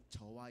rotten.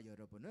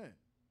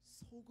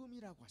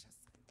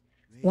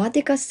 What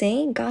did God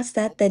say? God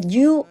said that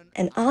you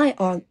and I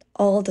are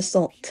all the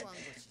salt.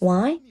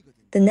 Why?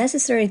 The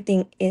necessary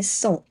thing is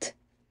salt.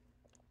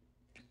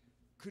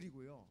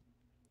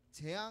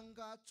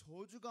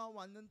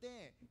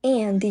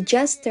 And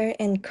disaster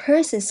and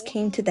curses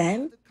came to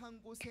them.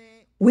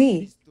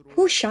 We,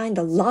 who shine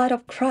the light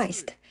of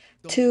Christ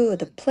to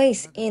the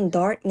place in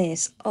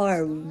darkness,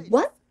 are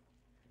what?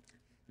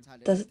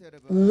 The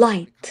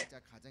light.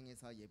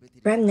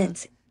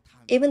 Remnants,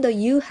 even though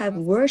you have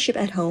worship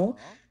at home,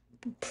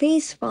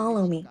 please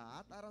follow me.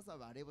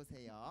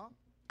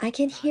 I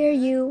can hear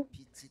you,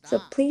 so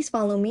please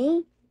follow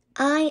me.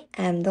 I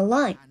am the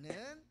light.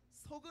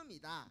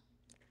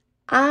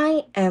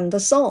 I am the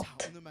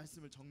salt.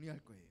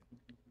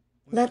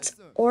 Let's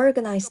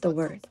organize the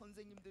word.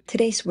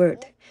 Today's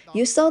word.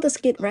 You saw the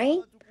skit, right?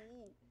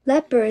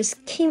 Lepers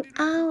came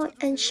out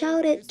and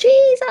shouted,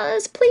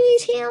 "Jesus,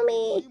 please heal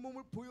me."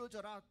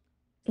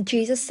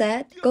 Jesus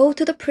said, "Go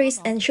to the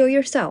priest and show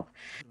yourself."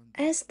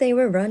 As they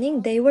were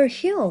running, they were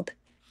healed.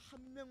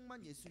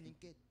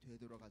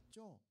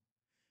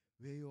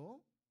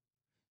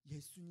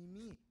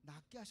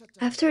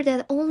 After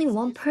that, only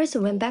one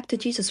person went back to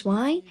Jesus.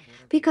 Why?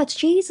 Because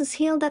Jesus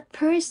healed that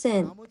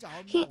person.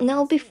 He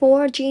knelt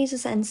before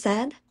Jesus and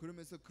said,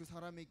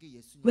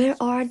 "Where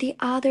are the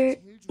other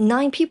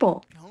 9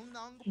 people?"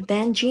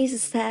 Then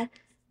Jesus said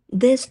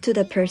this to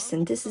the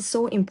person. This is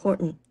so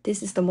important.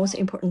 This is the most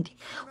important thing.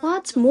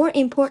 What's more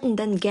important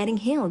than getting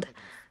healed?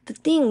 The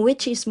thing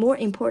which is more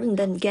important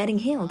than getting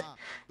healed.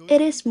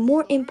 It is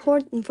more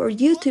important for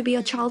you to be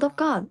a child of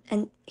God.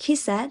 And he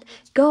said,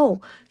 "Go,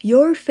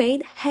 your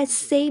faith has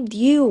saved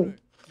you."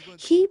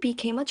 He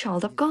became a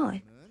child of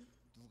God.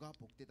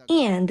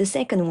 And the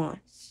second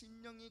one,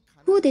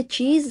 who did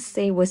Jesus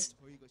say was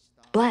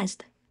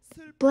blessed?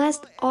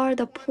 Blessed are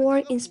the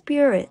poor in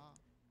spirit,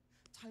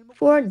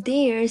 for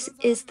theirs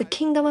is the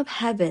kingdom of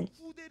heaven.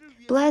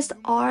 Blessed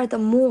are the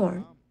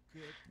mourn.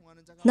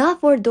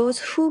 Not for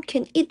those who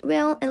can eat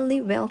well and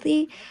live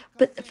wealthy,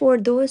 but for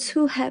those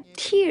who have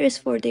tears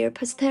for their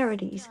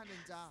posterities.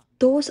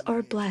 Those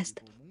are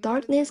blessed.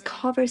 Darkness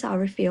covers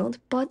our field,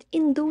 but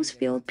in those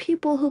fields,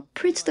 people who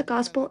preach the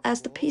gospel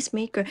as the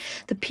peacemaker,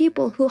 the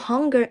people who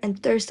hunger and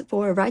thirst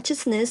for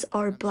righteousness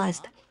are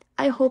blessed.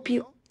 I hope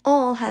you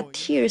all have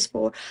tears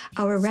for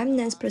our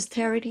remnants'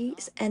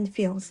 posterities and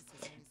fields.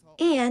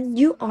 And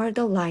you are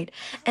the light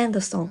and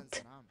the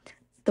salt,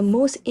 the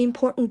most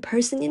important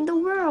person in the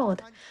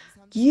world.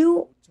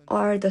 You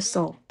are the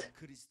salt.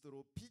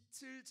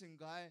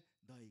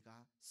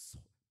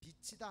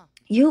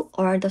 You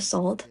are the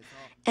salt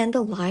and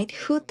the light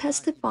who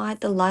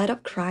testified the light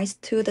of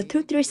Christ to the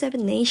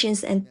 237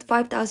 nations and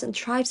 5,000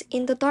 tribes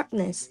in the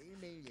darkness.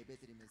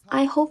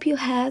 I hope you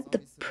have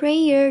the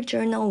prayer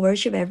journal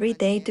worship every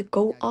day to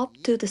go up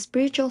to the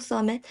spiritual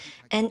summit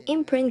and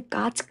imprint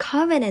God's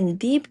covenant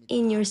deep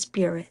in your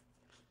spirit.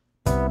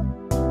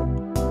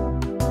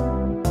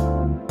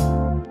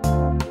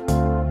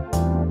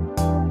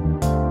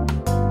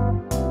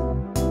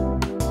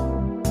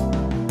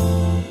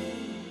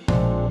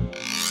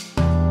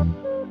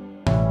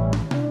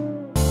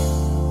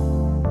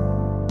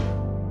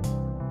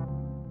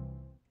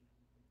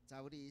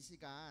 우리 이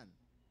시간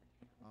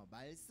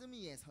말씀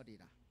위에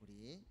서리라.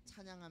 우리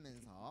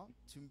찬양하면서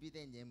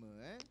준비된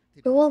예물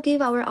We will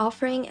give our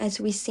offering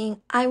as we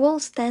sing, "I will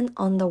stand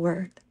on the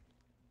word."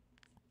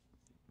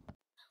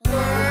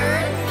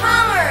 Word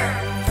power,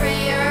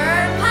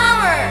 prayer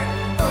power,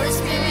 Holy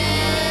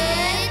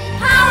Spirit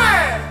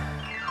power.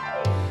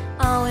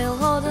 I will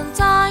hold on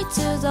tight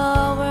to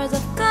the word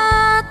of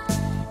God.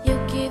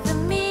 You've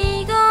given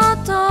me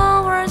God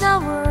over the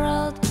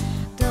world.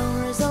 The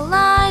word is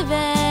alive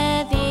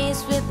and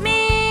is with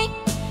me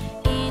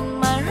in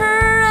my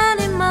heart and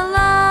in my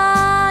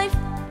life.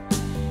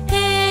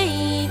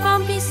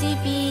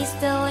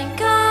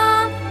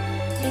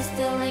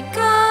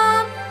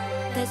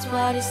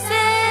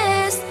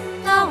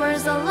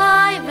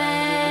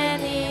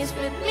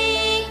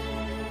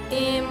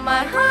 in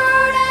my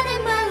heart and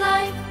in my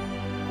life.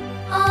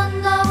 On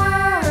the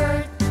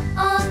word,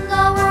 on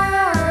the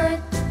word,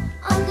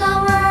 on the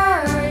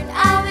word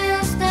I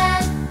will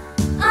stand.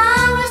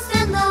 I will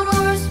stand the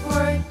Lord's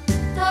word,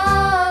 the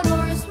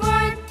Lord's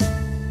word.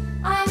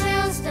 I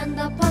will stand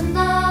upon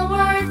the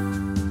word.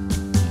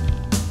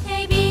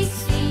 Hey, be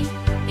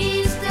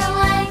still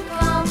and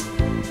come.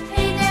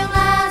 Hey there,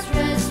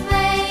 Lazarus,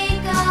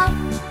 wake up.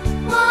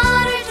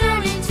 Water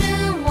turning to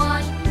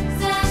wine,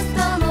 says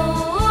the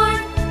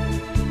Lord.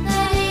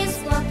 That is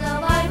what the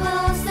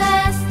Bible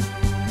says.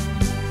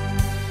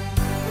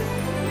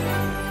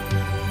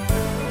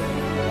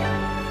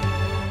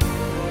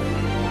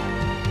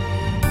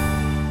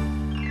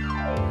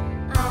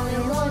 I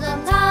will hold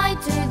on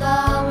tight to the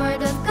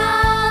word of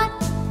God.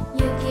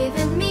 You've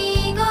given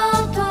me, go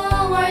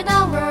toward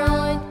the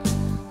world.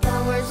 The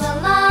word's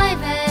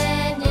alive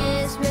and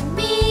is with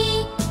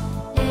me,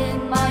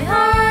 in my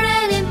heart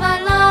and in my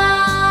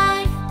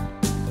life.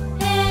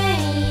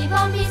 Hey,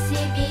 bumpy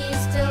sea, be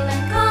still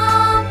and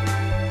calm.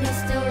 Be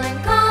still and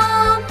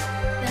calm.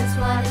 That's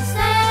what it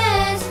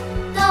says.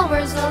 The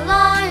word's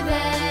alive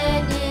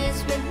and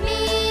is with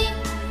me,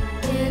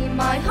 in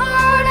my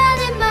heart and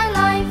in my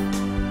life.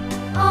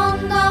 On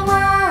the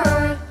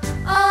word,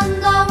 on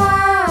the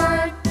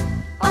word,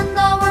 on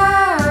the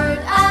word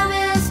I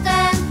will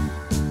stand.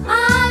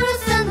 I will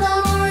stand the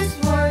Lord's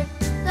word,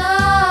 the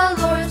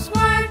Lord's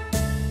word.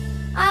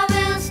 I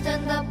will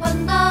stand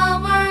upon the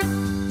word.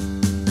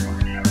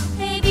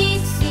 Hey, be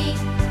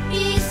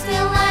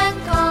still and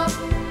calm.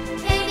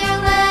 Hey there,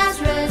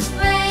 Lazarus,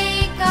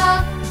 wake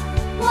up.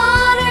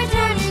 Water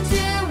turning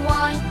to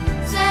wine,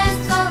 says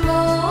the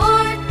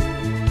Lord.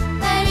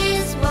 That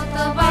is what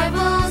the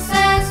Bible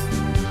says.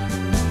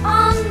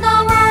 On the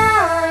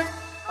word,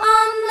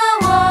 on the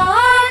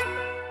word,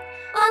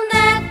 on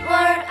that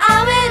word I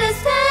will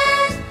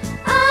stand.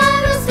 I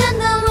will stand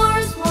the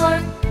Lord's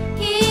word,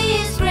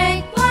 His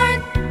great word.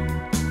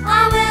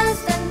 I will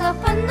stand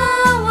upon the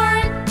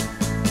word.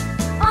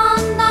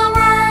 On the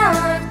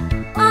word,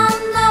 on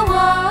the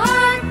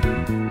word,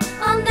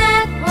 on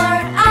that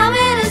word I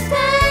will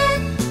stand.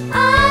 I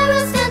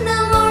will stand the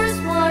Lord's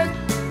word,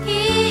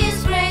 His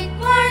great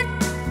word.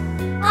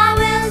 I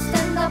will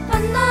stand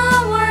upon the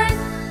word.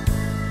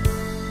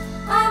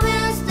 I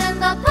will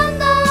stand upon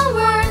the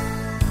word.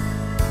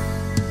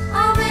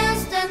 I will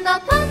stand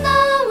upon the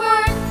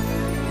word.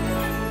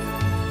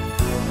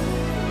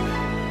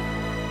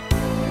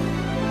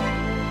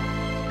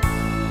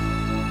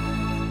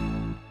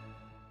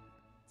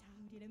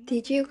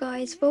 Did you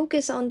guys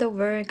focus on the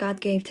word God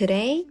gave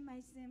today? 주신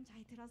말씀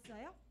잘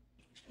들었어요?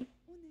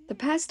 The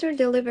pastor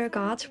delivered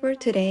God's word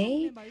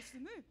today. 오늘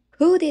말씀을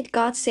Who did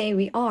God say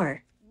we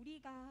are?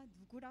 우리가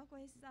누구라고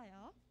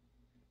했어요?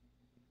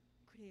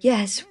 그래요.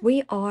 Yes,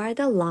 we are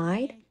the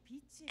light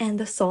and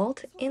the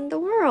salt in the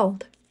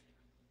world.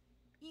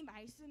 이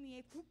말씀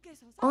위에 굳게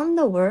서서 On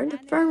the word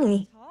나는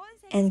firmly 전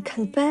and 세상을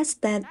confess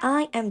that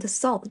I am the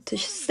salt to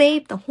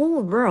save the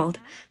whole world.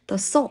 The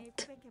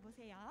salt.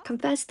 고백해보세요.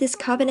 Confess this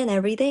covenant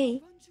every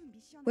day. 이번 주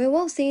미션 We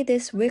will see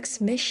this week's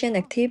mission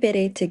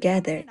activity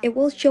together. It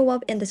will show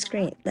up in the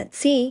screen. Let's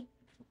see.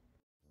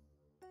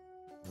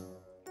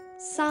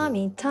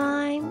 Sami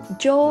time,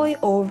 joy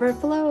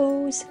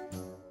overflows.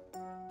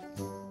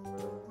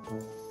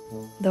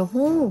 The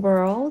whole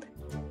world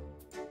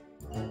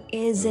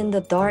is in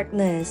the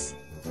darkness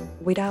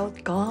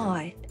without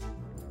God.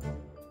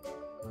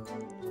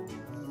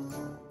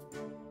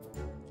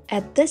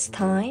 At this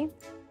time,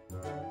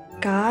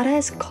 God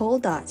has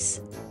called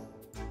us.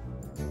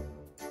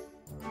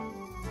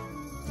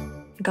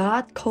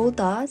 God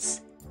called us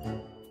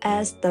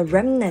as the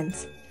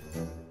remnants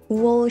who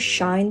will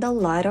shine the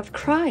light of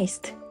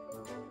Christ.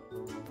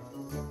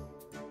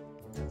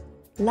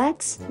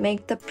 Let's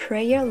make the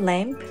prayer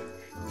lamp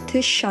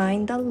to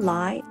shine the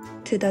light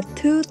to the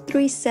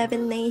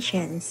 237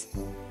 nations.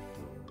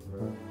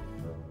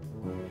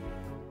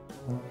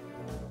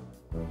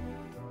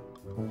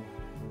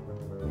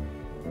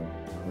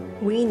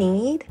 We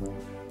need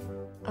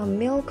a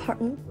milk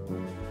carton,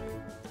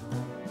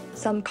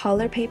 some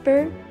color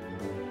paper,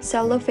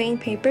 cellophane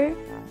paper,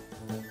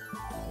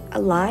 a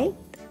light,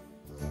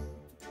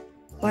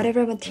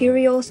 whatever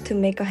materials to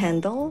make a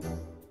handle,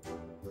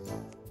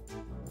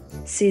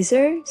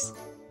 scissors,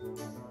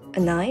 a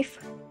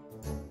knife,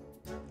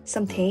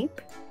 some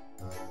tape,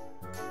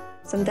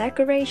 some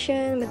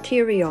decoration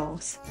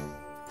materials.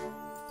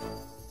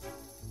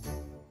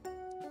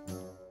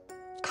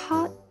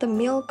 Cut the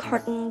milk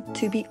carton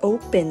to be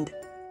opened.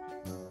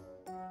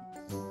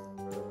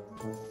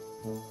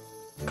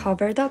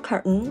 Cover the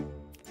carton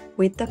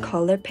with the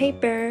color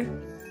paper.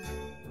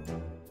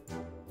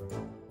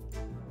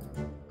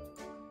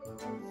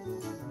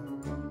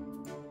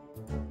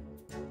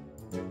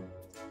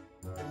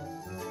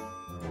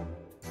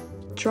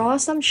 Draw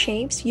some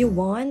shapes you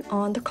want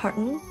on the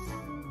carton.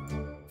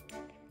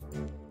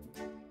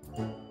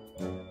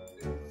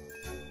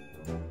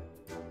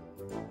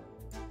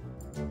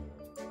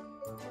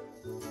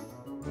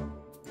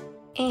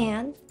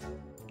 And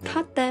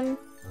cut them.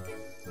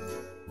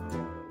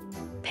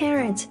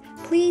 Parents, parents,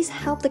 please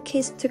help the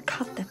kids to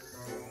cut them.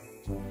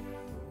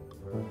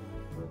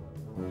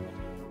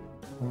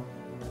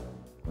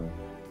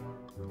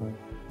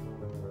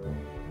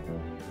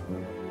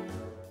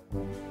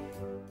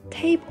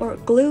 Tape or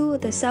glue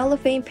the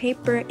cellophane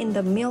paper in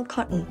the milk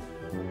carton.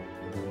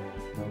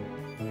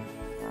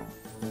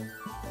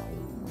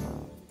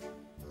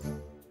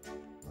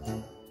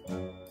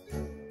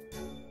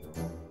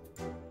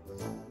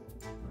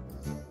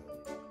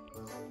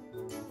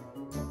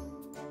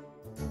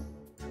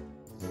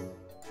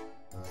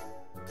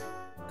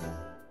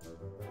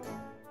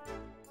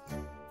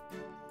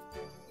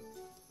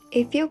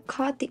 If you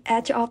cut the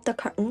edge of the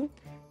carton,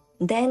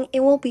 then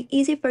it will be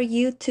easy for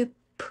you to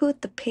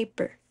put the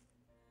paper.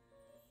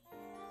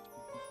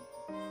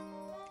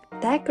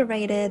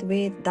 Decorate it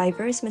with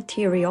diverse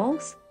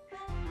materials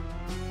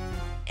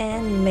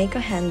and make a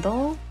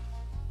handle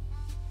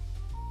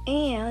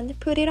and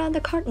put it on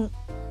the carton.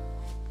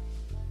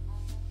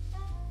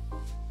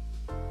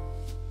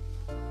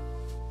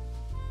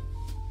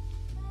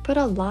 Put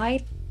a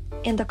light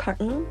in the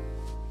carton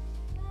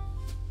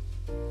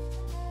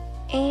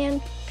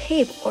and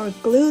tape or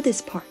glue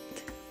this part.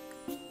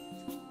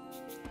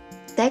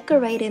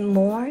 Decorate it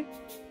more,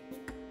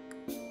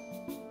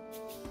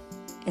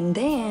 and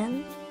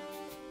then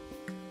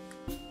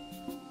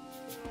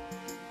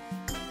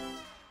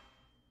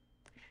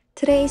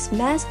today's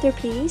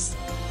masterpiece,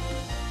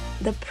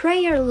 the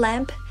prayer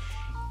lamp,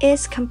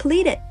 is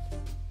completed.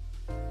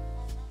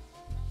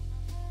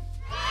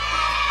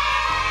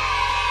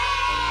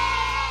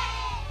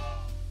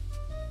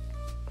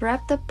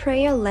 Grab the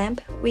prayer lamp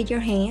with your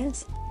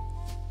hands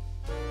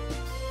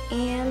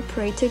and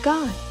pray to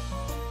God.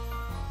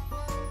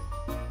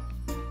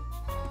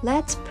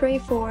 Let's pray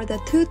for the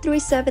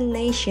 237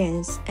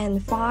 nations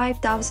and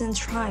 5,000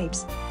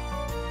 tribes.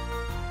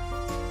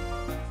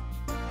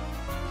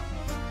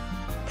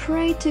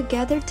 Pray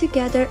together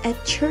at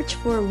church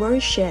for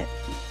worship.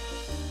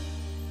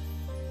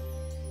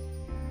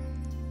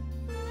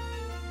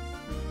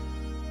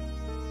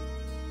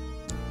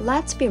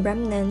 Let's be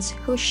remnants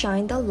who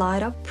shine the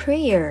light of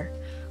prayer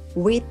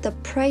with the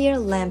prayer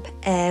lamp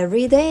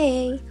every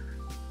day.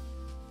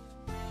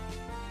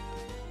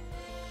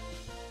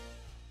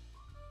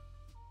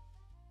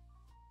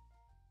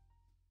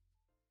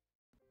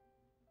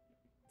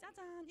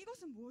 짜잔,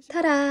 이것은 무엇일까요?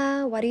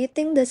 Ta-da! What do you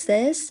think this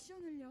is?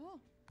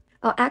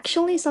 Oh,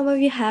 actually, some of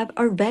you have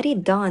already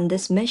done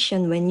this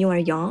mission when you are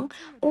young,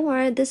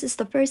 or this is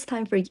the first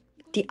time for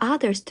the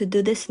others to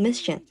do this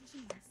mission.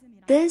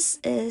 This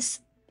is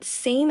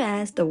same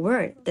as the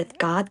word that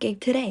God gave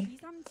today.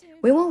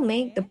 We will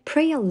make the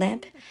prayer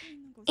lamp,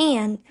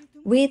 and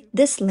with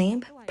this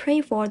lamp,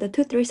 pray for the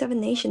 237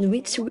 nations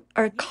which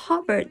are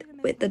covered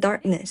with the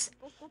darkness.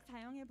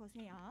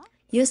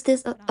 Use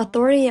this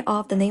authority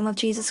of the name of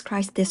Jesus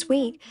Christ this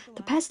week.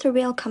 The pastor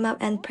will come up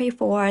and pray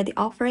for the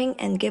offering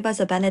and give us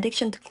a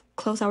benediction to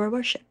close our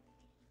worship.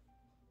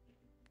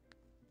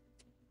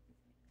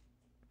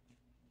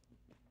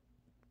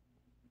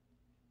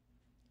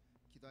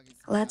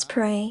 Let's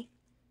pray.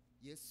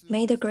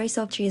 May the grace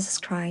of Jesus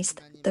Christ,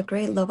 the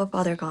great love of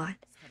Father God,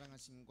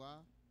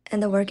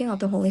 and the working of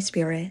the Holy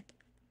Spirit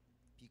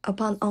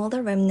upon all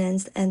the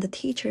remnants and the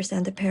teachers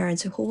and the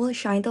parents who will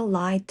shine the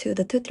light to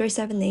the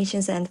 237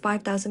 nations and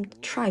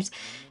 5,000 tribes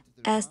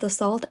as the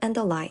salt and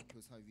the light,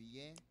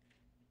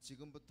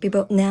 be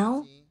both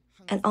now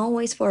and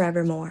always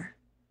forevermore.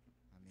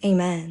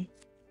 Amen.